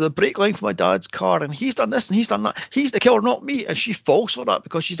the brake line for my dad's car, and he's done this and he's done that. He's the killer, not me. And she falls for that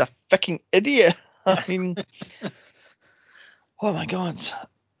because she's a fucking idiot. I mean, oh my god.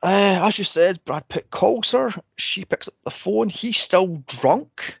 As you said, Brad Pitt calls her. She picks up the phone. He's still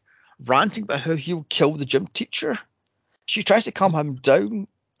drunk, ranting about how he'll kill the gym teacher. She tries to calm him down,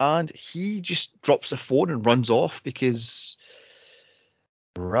 and he just drops the phone and runs off because.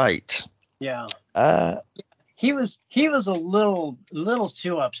 Right. Yeah. He was a little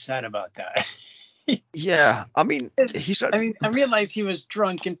too upset about that. Yeah. I mean, I realized he was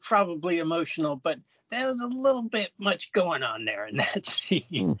drunk and probably emotional, but there was a little bit much going on there in that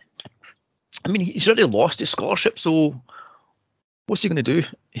scene. I mean, he's already lost his scholarship, so what's he going to do?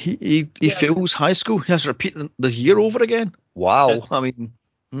 He fails high school. He has to repeat the year over again. Wow. I mean.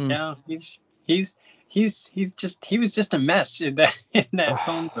 Yeah. He was just a mess in that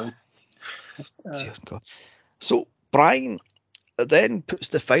phone booth. So Brian then puts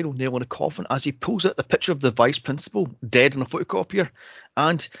the final nail in the coffin as he pulls out the picture of the vice principal dead in a photocopier,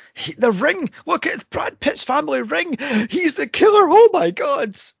 and the ring. Look, it's Brad Pitt's family ring. He's the killer. Oh my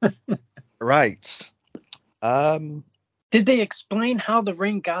god. Right. Did they explain how the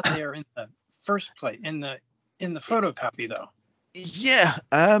ring got there in the first place in the photocopy though? Yeah.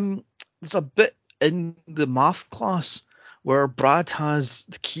 There's a bit in the math class where Brad has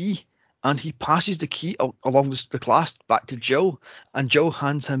the key and he passes the key along the class back to Jill, and Jill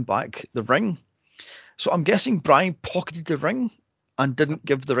hands him back the ring. So I'm guessing Brian pocketed the ring and didn't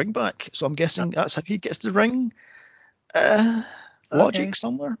give the ring back. So I'm guessing that's how he gets the ring. Logic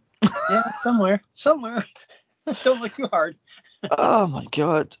somewhere. Yeah, somewhere. Don't look too hard. Oh my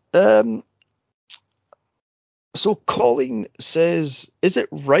god. So Colleen says, "Is it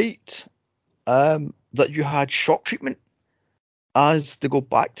right that you had shock treatment as they go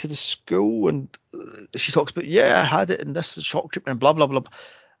back to the school?" And she talks about, "Yeah, I had it, and this is shock treatment, and blah blah blah."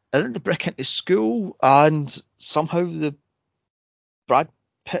 And then they break into school, and somehow the Brad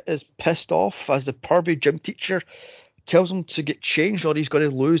Pitt is pissed off as the pervy gym teacher tells him to get changed or he's going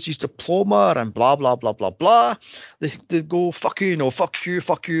to lose his diploma and blah blah blah blah blah. They go fuck you, no fuck you,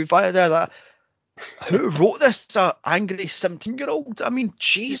 via that. Who wrote this? An angry 17-year-old? I mean,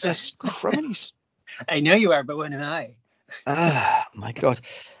 Jesus Christ. I know you are, but when am I? Ah, my God.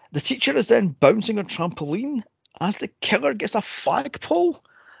 The teacher is then bouncing a trampoline as the killer gets a flagpole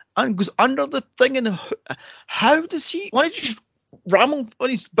and goes under the thing. And how does he? Why did you just ram him when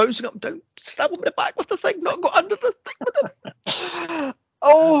he's bouncing up and down? Stab him in the back with the thing, not go under the thing with it.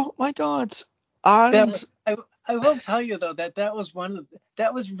 Oh my God. And I will tell you though that was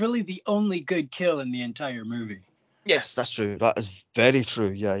really the only good kill in the entire movie. Yes, that's true. That is very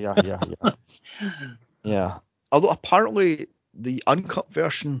true. Yeah. Yeah. Although apparently the uncut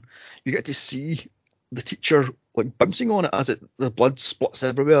version, you get to see the teacher like bouncing on it as the blood splits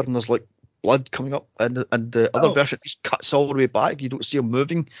everywhere and there's like blood coming up, and the other version just cuts all the way back. You don't see him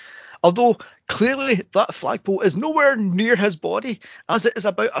moving. Although clearly that flagpole is nowhere near his body, as it is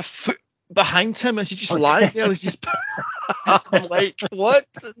about a foot behind him, and he's just lying there. He's just I'm like, what?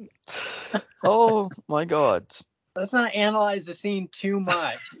 Oh my God. Let's not analyze the scene too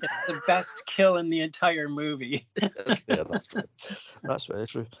much. It's the best kill in the entire movie. Yeah, that's true. That's very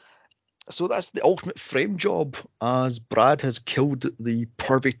true. So that's the ultimate frame job, as Brad has killed the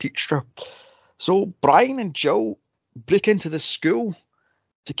pervy teacher. So Brian and Jill break into the school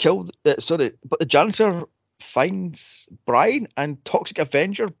to kill. But the janitor finds Brian and Toxic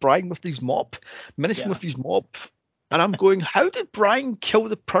Avenger Brian with his mop, menacing with his mop. And I'm going, how did Brian kill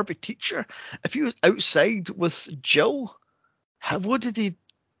the pervy teacher if he was outside with Jill? What did he?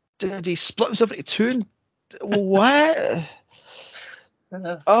 Did he split himself into two? And what?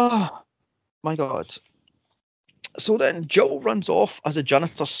 Oh my God. So then Jill runs off as the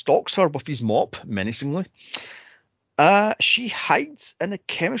janitor stalks her with his mop menacingly. She hides in a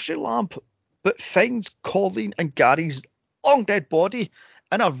chemistry lab, but finds Colleen and Gary's long dead body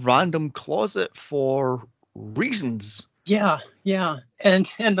in a random closet for reasons. Yeah. And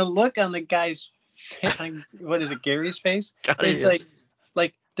the look on the guy's, what is it, Gary's face? It's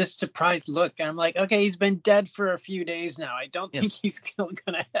like this surprised look. I'm like, okay, he's been dead for a few days now. I don't think he's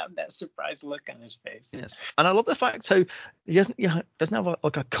gonna have that surprised look on his face. Yes, and I love the fact how he doesn't have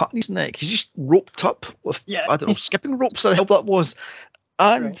a cut in his neck. He's just roped up with I don't know, skipping ropes. The hell that was,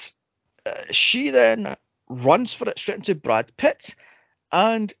 and she then runs for it straight into Brad Pitt.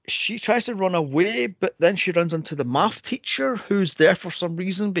 And she tries to run away, but then she runs into the math teacher who's there for some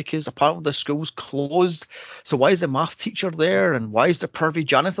reason, because apparently the school's closed. So why is the math teacher there? And why is the pervy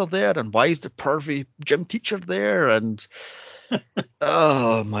janitor there? And why is the pervy gym teacher there? And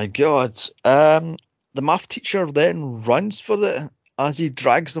oh my God. The math teacher then runs for it as he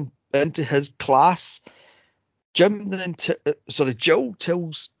drags them into his class. Jill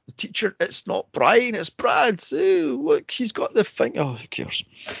tells the teacher it's not Brian, it's Brad. Oh, look, he's got the thing. Oh, who cares?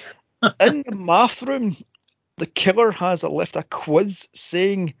 In the math room, the killer has left a quiz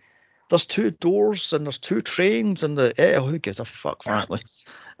saying there's two doors and there's two trains, and who gives a fuck, frankly.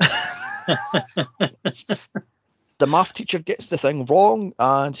 The math teacher gets the thing wrong,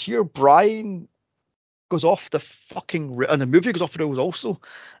 and here Brian goes off the fucking and the movie goes off the rails also,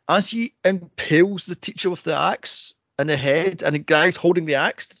 as he impales the teacher with the axe in the head, and the guy's holding the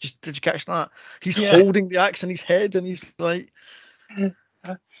axe. Did you catch that? He's holding the axe in his head, and he's like,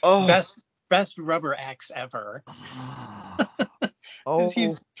 "Oh, best rubber axe ever." Oh,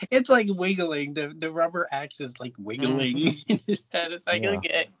 it's like wiggling. The rubber axe is like wiggling in his head. It's like,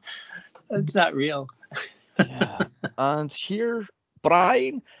 okay, it's not real. Yeah. And here,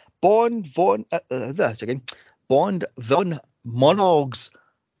 Brian Bond von monologues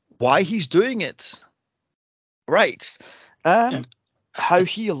why he's doing it. Right. how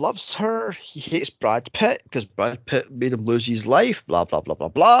he loves her. He hates Brad Pitt because Brad Pitt made him lose his life. Blah blah blah blah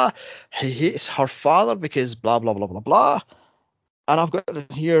blah. He hates her father because blah blah blah blah blah. And I've got to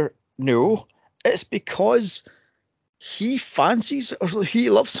hear no. It's because he fancies or he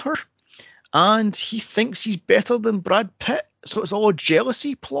loves her, and he thinks he's better than Brad Pitt. So it's all a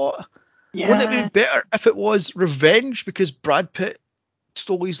jealousy plot. Wouldn't it Yeah. be better if it was revenge because Brad Pitt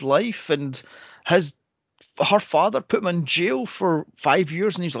stole his life and her father put him in jail for 5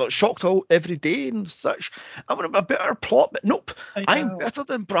 years and he's like shocked all every day and such? I would have a better plot, but nope. I I'm know. better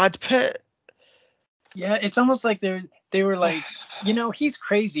than Brad Pitt. Yeah, it's almost like they were like, he's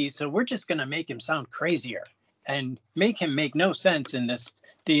crazy, so we're just gonna make him sound crazier and make him make no sense in this.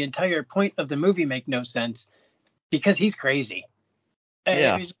 The entire point of the movie make no sense because he's crazy. And it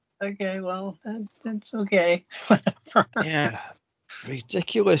Yeah. was okay. Well, that's okay. Yeah.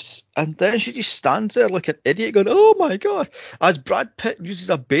 Ridiculous. And then she just stands there like an idiot going, oh my god, as Brad Pitt uses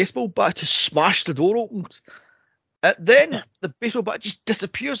a baseball bat to smash the door open. Then the baseball bat just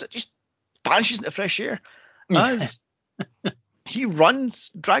disappears. It just vanishes into fresh air. As he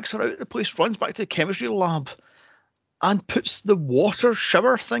runs, drags her out of the place, runs back to the chemistry lab, and puts the water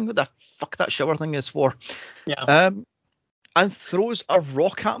shower thing, what the fuck that shower thing is for, Yeah. and throws a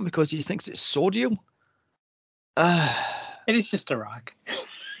rock at him because he thinks it's sodium. It is just a rock.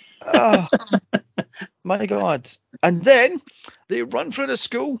 Oh, my God. And then they run through the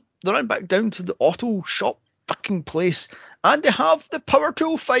school, they run back down to the auto shop fucking place, and they have the power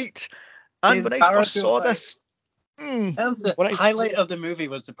tool fight. And when I first saw this, that was the when I highlight of the movie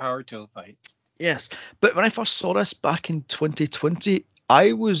was the power tool fight. yes, but when I first saw this back in 2020,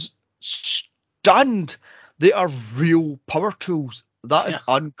 I was stunned. They are real power tools. That is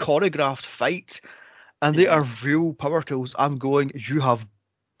unchoreographed fight, and they are real power tools. I'm going, you have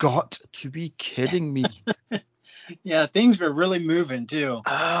got to be kidding me. Yeah, things were really moving too.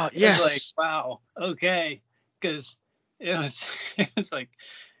 Yes. It was like, wow, okay, because it was like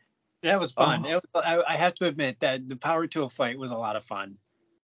that was fun. I have to admit that the power tool fight was a lot of fun.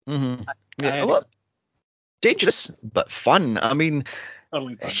 Mm-hmm. Yeah, well, dangerous but fun. I mean,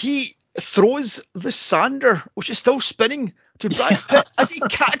 totally fun. He throws the sander, which is still spinning, to Brad Pitt as he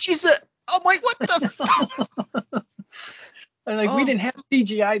catches it. I'm like, what the fuck? And like, we didn't have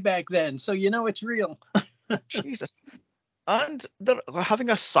CGI back then, so it's real. Jesus. And they're having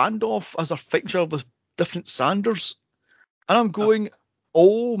a standoff as a fixture with different sanders. And I'm going,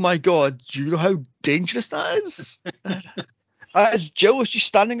 oh my god, do you know how dangerous that is? As Jill is just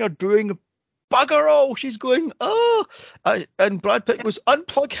standing there doing bugger all. She's going, oh. And Brad Pitt goes,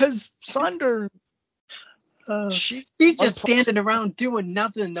 unplug his sander. She's just standing around doing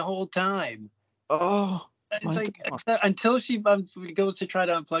nothing the whole time. Oh, it's like until she goes to try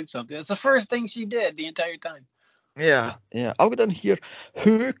to unplug something. It's the first thing she did the entire time. Yeah. I'll go down here.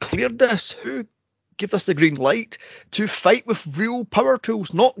 Who cleared this? Who gave us the green light to fight with real power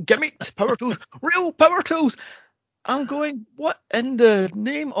tools, not gimmicked power tools, real power tools? I'm going, what in the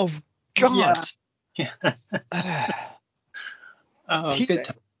name of God? Yeah. Good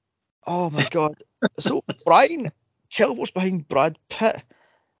time. Oh my God. So Brian teleports behind Brad Pitt,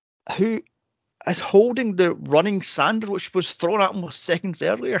 who is holding the running sander, which was thrown at him seconds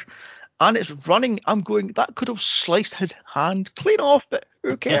earlier. And it's running. I'm going, that could have sliced his hand clean off, but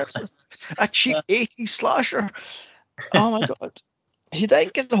who cares? A cheap 80s slasher. Oh my God. He then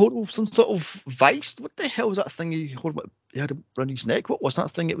gets a hold of some sort of vice. What the hell was that thing he had around his neck? What was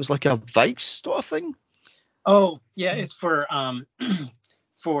that thing? It was like a vice sort of thing. Oh yeah, it's for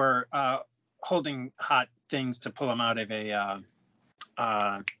holding hot things to pull them out of a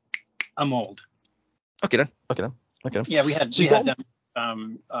mold. Okay then. Yeah, we had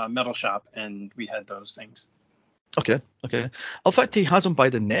them metal shop, and we had those things. Okay. In fact, he has him by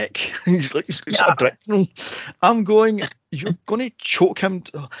the neck. he's sort of directing him. I'm going, you're going to choke him.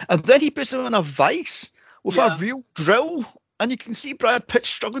 And then he puts him in a vice with a real drill. And you can see Brad Pitt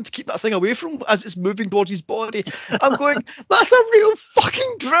struggling to keep that thing away from him as it's moving towards his body. I'm going, that's a real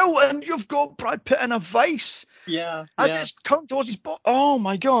fucking drill. And you've got Brad Pitt in a vice. Yeah. As it's coming towards his body. Oh,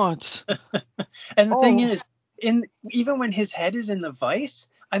 my God. And the thing is, even when his head is in the vice,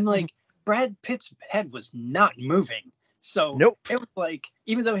 I'm like, Brad Pitt's head was not moving. So it was like,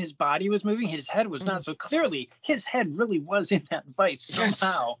 even though his body was moving, his head was not. So clearly his head really was in that vice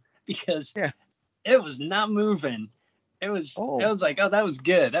somehow, because it was not moving. It was like, oh, that was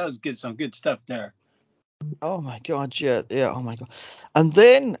good. That was good. Some good stuff there. Oh my God. Yeah. Oh my God. And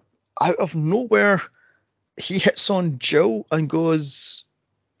then out of nowhere, he hits on Jill and goes,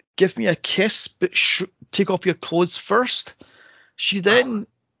 give me a kiss, but take off your clothes first. She then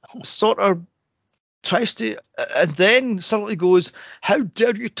sort of tries to, and then suddenly goes, "How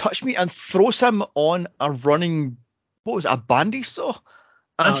dare you touch me?" and throws him on a running, what was it, a bandy saw,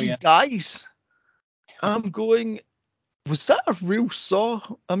 and he dies. I'm going, was that a real saw?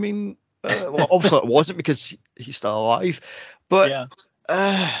 I mean, well, obviously it wasn't because he's still alive, but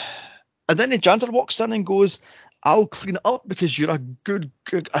and then the janitor walks in and goes, "I'll clean it up because you're a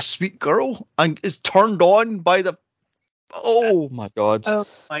sweet girl," and is turned on by the. Oh my God. Oh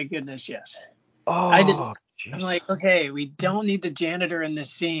my goodness, yes. Oh, I'm like, okay, we don't need the janitor in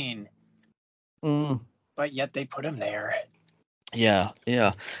this scene, but yet they put him there. Yeah,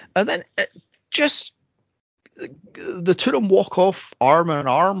 and then just the two of them walk off arm in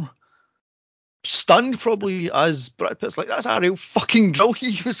arm, stunned probably, as Brad Pitt's like, "That's a real fucking drill.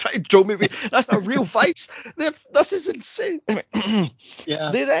 He was trying to drill me. That's a real fight. This is insane." Anyway,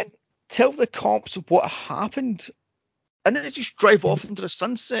 they then tell the cops what happened, and then they just drive off into the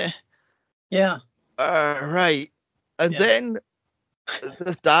sunset. Yeah. Right. And then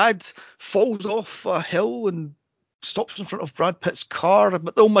the dad falls off a hill and stops in front of Brad Pitt's car.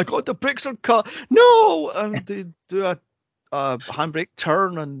 But oh my God, the brakes are cut. No! And they do a handbrake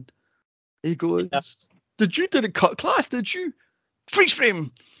turn, and he goes, didn't cut class, did you? Freeze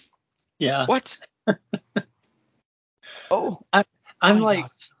frame. Yeah. What? I'm like,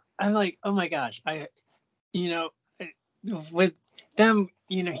 oh my gosh. With them,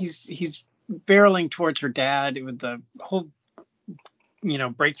 he's barreling towards her dad with the whole,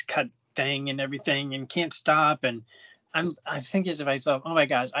 brakes cut thing and everything, and can't stop. And I'm thinking to myself, oh my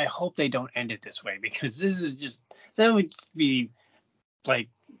gosh, I hope they don't end it this way, because that would be like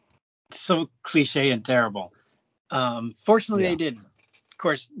so cliche and terrible. Fortunately, they didn't. Of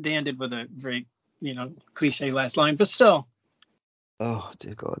course, they ended with a very, cliche last line, but still. Oh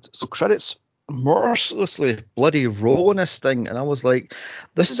dear God! So credits mercilessly bloody rolling this thing, and I was like,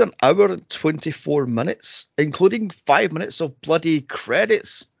 this is an hour and 24 minutes, including 5 minutes of bloody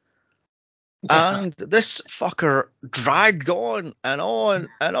credits. And this fucker dragged on and on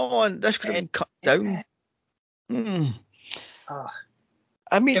and on. This could have been cut down.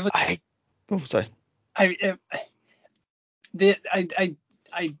 I mean, sorry. I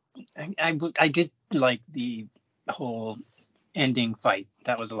did like the whole ending fight.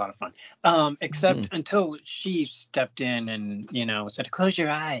 That was a lot of fun. Except until she stepped in and, said, "Close your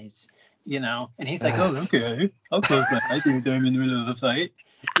eyes," and he's like, "Oh, okay. I'll close my eyes when I'm in the middle of a fight,"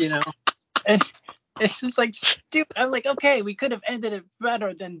 and it's just like stupid. I'm like, okay, we could have ended it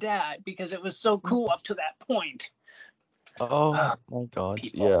better than that, because it was so cool up to that point. Oh my God.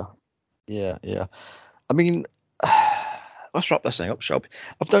 People. Yeah. I mean, let's wrap this thing up, shall we?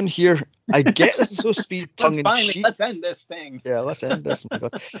 I've done here. I get this is supposed to be tongue in cheek. Let's end this thing. Yeah, let's end this. Oh my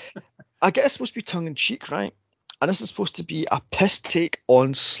God. I get it's supposed to be tongue in cheek, right? And this is supposed to be a piss take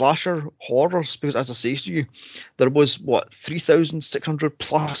on slasher horrors, because, as I say to you, there was 3,600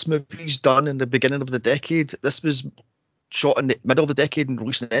 plus movies done in the beginning of the decade. This was shot in the middle of the decade and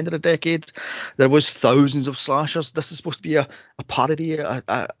released at the end of the decade. There was thousands of slashers. This is supposed to be a parody,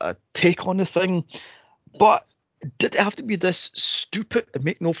 a take on the thing. But did it have to be this stupid and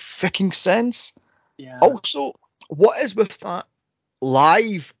make no fucking sense? Yeah. Also, what is with that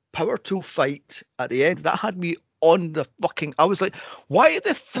live power tool fight at the end? That had me on the fucking. I was like, why are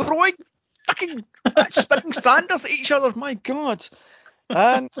they throwing fucking spinning sanders at each other? My God.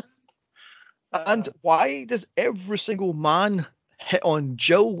 And why does every single man hit on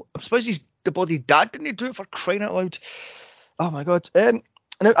Jill? I suppose he's the bloody dad. Didn't he do it, for crying out loud? Oh my God. Now,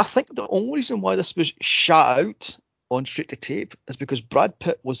 I think the only reason why this was shot out on straight to tape is because Brad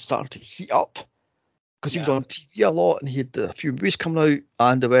Pitt was starting to heat up, because he was on TV a lot and he had a few movies coming out,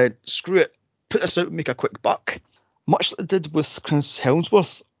 and they went, screw it, put this out and make a quick buck. Much like they did with Chris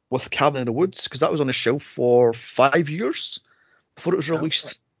Hemsworth with Cabin in the Woods, because that was on the shelf for 5 years before it was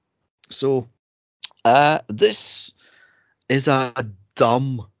released. So this is a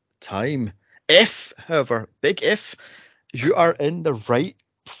dumb time. If, however, big if, you are in the right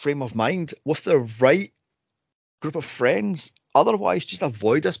frame of mind with the right group of friends, otherwise just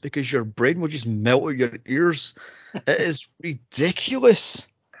avoid this, because your brain will just melt out your ears. It is ridiculous.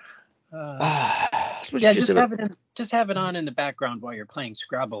 Just have it on in the background while you're playing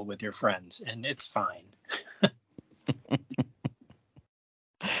Scrabble with your friends, and it's fine.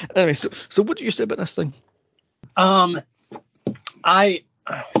 Anyway, so what do you say about this thing?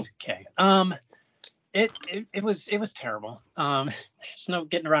 It was terrible. There's no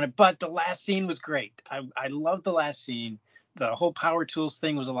getting around it. But the last scene was great. I loved the last scene. The whole power tools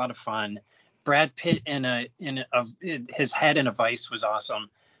thing was a lot of fun. Brad Pitt in his head in a vice was awesome.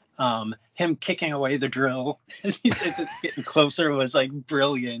 him kicking away the drill as he says it's getting closer was like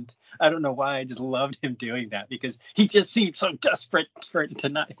brilliant. I don't know why, I just loved him doing that because he just seemed so desperate for it to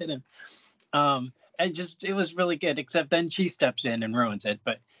not hit him. It was really good, except then she steps in and ruins it.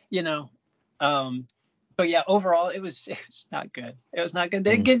 But but yeah, overall it was not good. It was not good.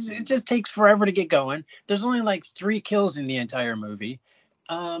 It just takes forever to get going. There's only like 3 kills in the entire movie.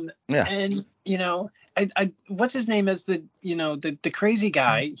 And what's his name as the crazy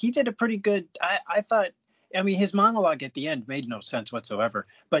guy? He did a pretty good. I thought. I mean, his monologue at the end made no sense whatsoever,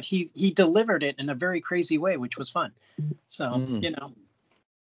 but he delivered it in a very crazy way, which was fun. So I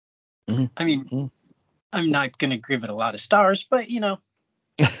mean, I'm not gonna give it a lot of stars, but it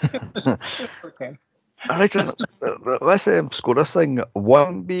was okay. All right, let's score this thing.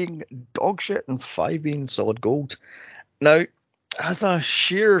 1 being dog shit and 5 being solid gold. Now, as a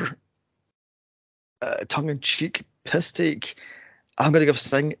sheer tongue-in-cheek piss take, I'm going to give this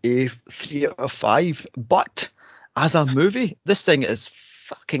thing a 3 out of 5. But as a movie, this thing is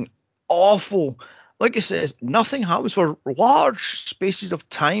fucking awful. Like it says, nothing happens for large spaces of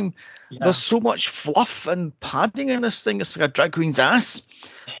time. Yeah. There's so much fluff and padding in this thing. It's like a drag queen's ass.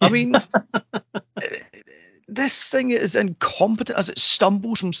 I mean, this thing is incompetent as it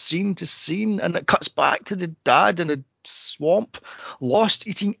stumbles from scene to scene, and it cuts back to the dad in a swamp, lost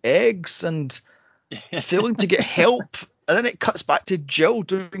eating eggs and failing to get help. And then it cuts back to Jill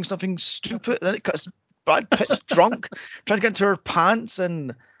doing something stupid. And then it cuts Brad Pitt's drunk, trying to get into her pants.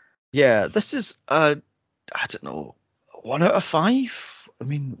 And yeah, this is I don't know, 1 out of 5. I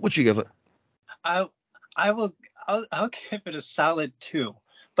mean, what'd you give it? I'll give it a solid 2,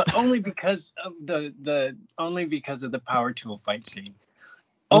 but only because of the power tool fight scene.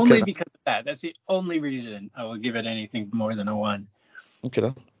 Only because of that. That's the only reason I will give it anything more than a 1.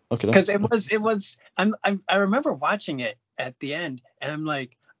 Okay. Because it was. I remember watching it at the end, and I'm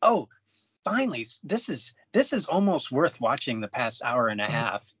like, oh, finally, this is almost worth watching the past hour and a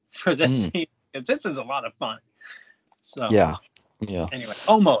half for this scene, because this is a lot of fun. So yeah. Anyway,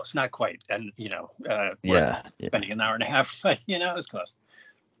 almost, not quite, and worth spending an hour and a half, but it was close.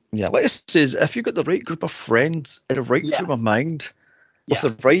 Yeah, like it says, if you've got the right group of friends in the right frame of mind, with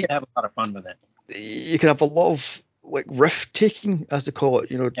the right, you can have a lot of fun with it. You can have a lot of like riff taking, as they call it.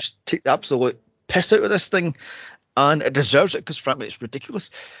 Just take the absolute piss out of this thing, and it deserves it because frankly it's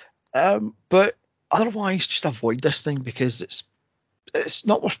ridiculous. But otherwise, just avoid this thing because it's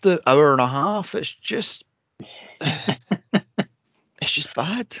not worth the hour and a half. It's just it's just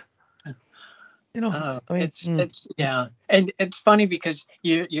bad. It's and it's funny because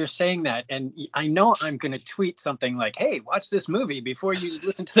you're saying that, and I know I'm going to tweet something like, "Hey, watch this movie before you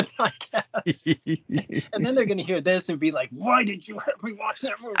listen to the podcast," and then they're going to hear this and be like, "Why did you have me watch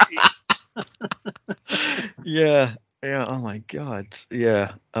that movie?" Yeah. Oh my god.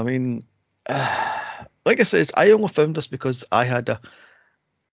 Yeah. I mean, like I said, I only found this because I've got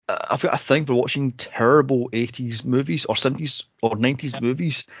a thing for watching terrible 80s movies or 70s or 90s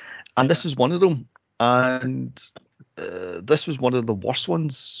movies. And this was one of them, and this was one of the worst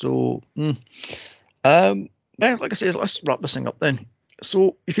ones. So, like I said, let's wrap this thing up then.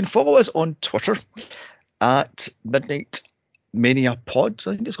 So you can follow us on Twitter at Midnight Mania Pod.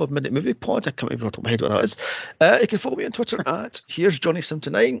 I think it's called Midnight Movie Pod. I can't remember off the top of my head what that is. You can follow me on Twitter at Here's Johnny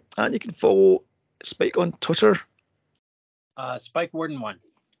Sim9, and you can follow Spike on Twitter. Spike Warden 1.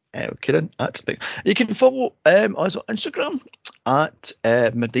 Okay, at Spike. You can follow us on Instagram at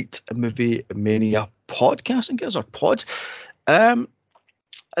Midnight Movie Mania Podcast. I think it's our pod. And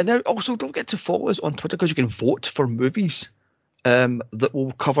now also don't forget to follow us on Twitter because you can vote for movies that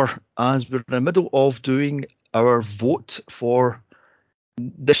we'll cover as we're in the middle of doing our vote for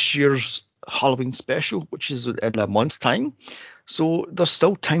this year's Halloween special, which is in a month's time. So there's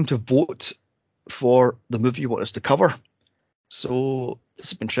still time to vote for the movie you want us to cover. So this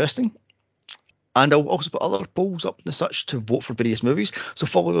has been interesting. And I'll also put other polls up and such to vote for various movies. So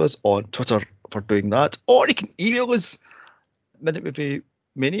follow us on Twitter for doing that. Or you can email us,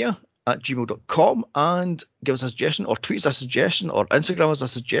 minutemoviemania@gmail.com, and give us a suggestion, or tweet us a suggestion, or Instagram us a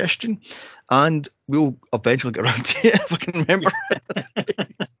suggestion. And we'll eventually get around to it if I can remember.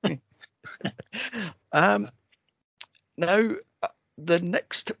 Now, the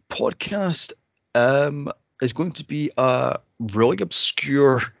next podcast is going to be a really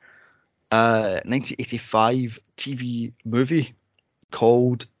obscure 1985 TV movie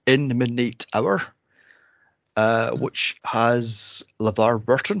called In the Midnight Hour, which has LeVar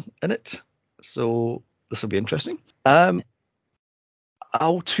Burton in it. So this will be interesting.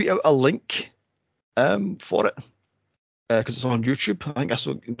 I'll tweet out a link for it because it's on YouTube. I think that's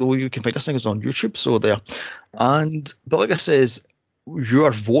the way you can find this thing is on YouTube. So there. But like I says, you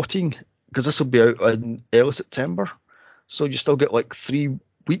are voting, because this will be out in early September, so you still get like 3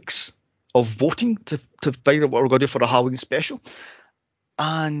 weeks of voting to find out what we're going to do for the Halloween special.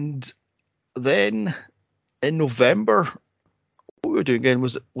 And then in November, what were we doing again?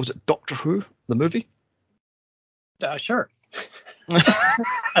 Was it Doctor Who, the movie? Sure.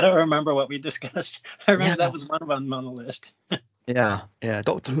 I don't remember what we discussed. I remember that was one of them on the list. yeah,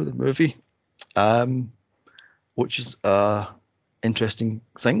 Doctor Who, the movie, which is a interesting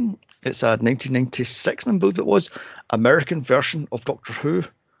thing. It's a 1996, I believe it was, American version of Doctor Who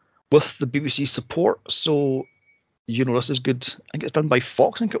with the BBC support. So, this is good. I think it's done by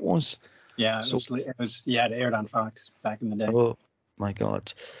Fox, I think it was. Yeah, it aired on Fox back in the day. Oh my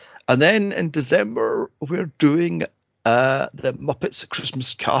God. And then in December, we're doing the Muppets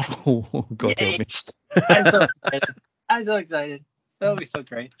Christmas Carol. Oh, God help me. I'm so excited. That'll be so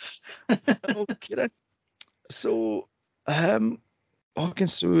great. Okay then. So, all I can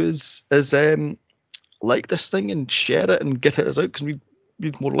do is like this thing and share it and get it out because we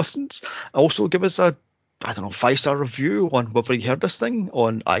need more listens. Also, give us a 5-star review on whether you heard this thing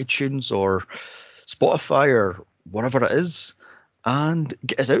on iTunes or Spotify or whatever it is, and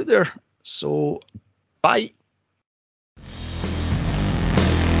get us out there. So, bye.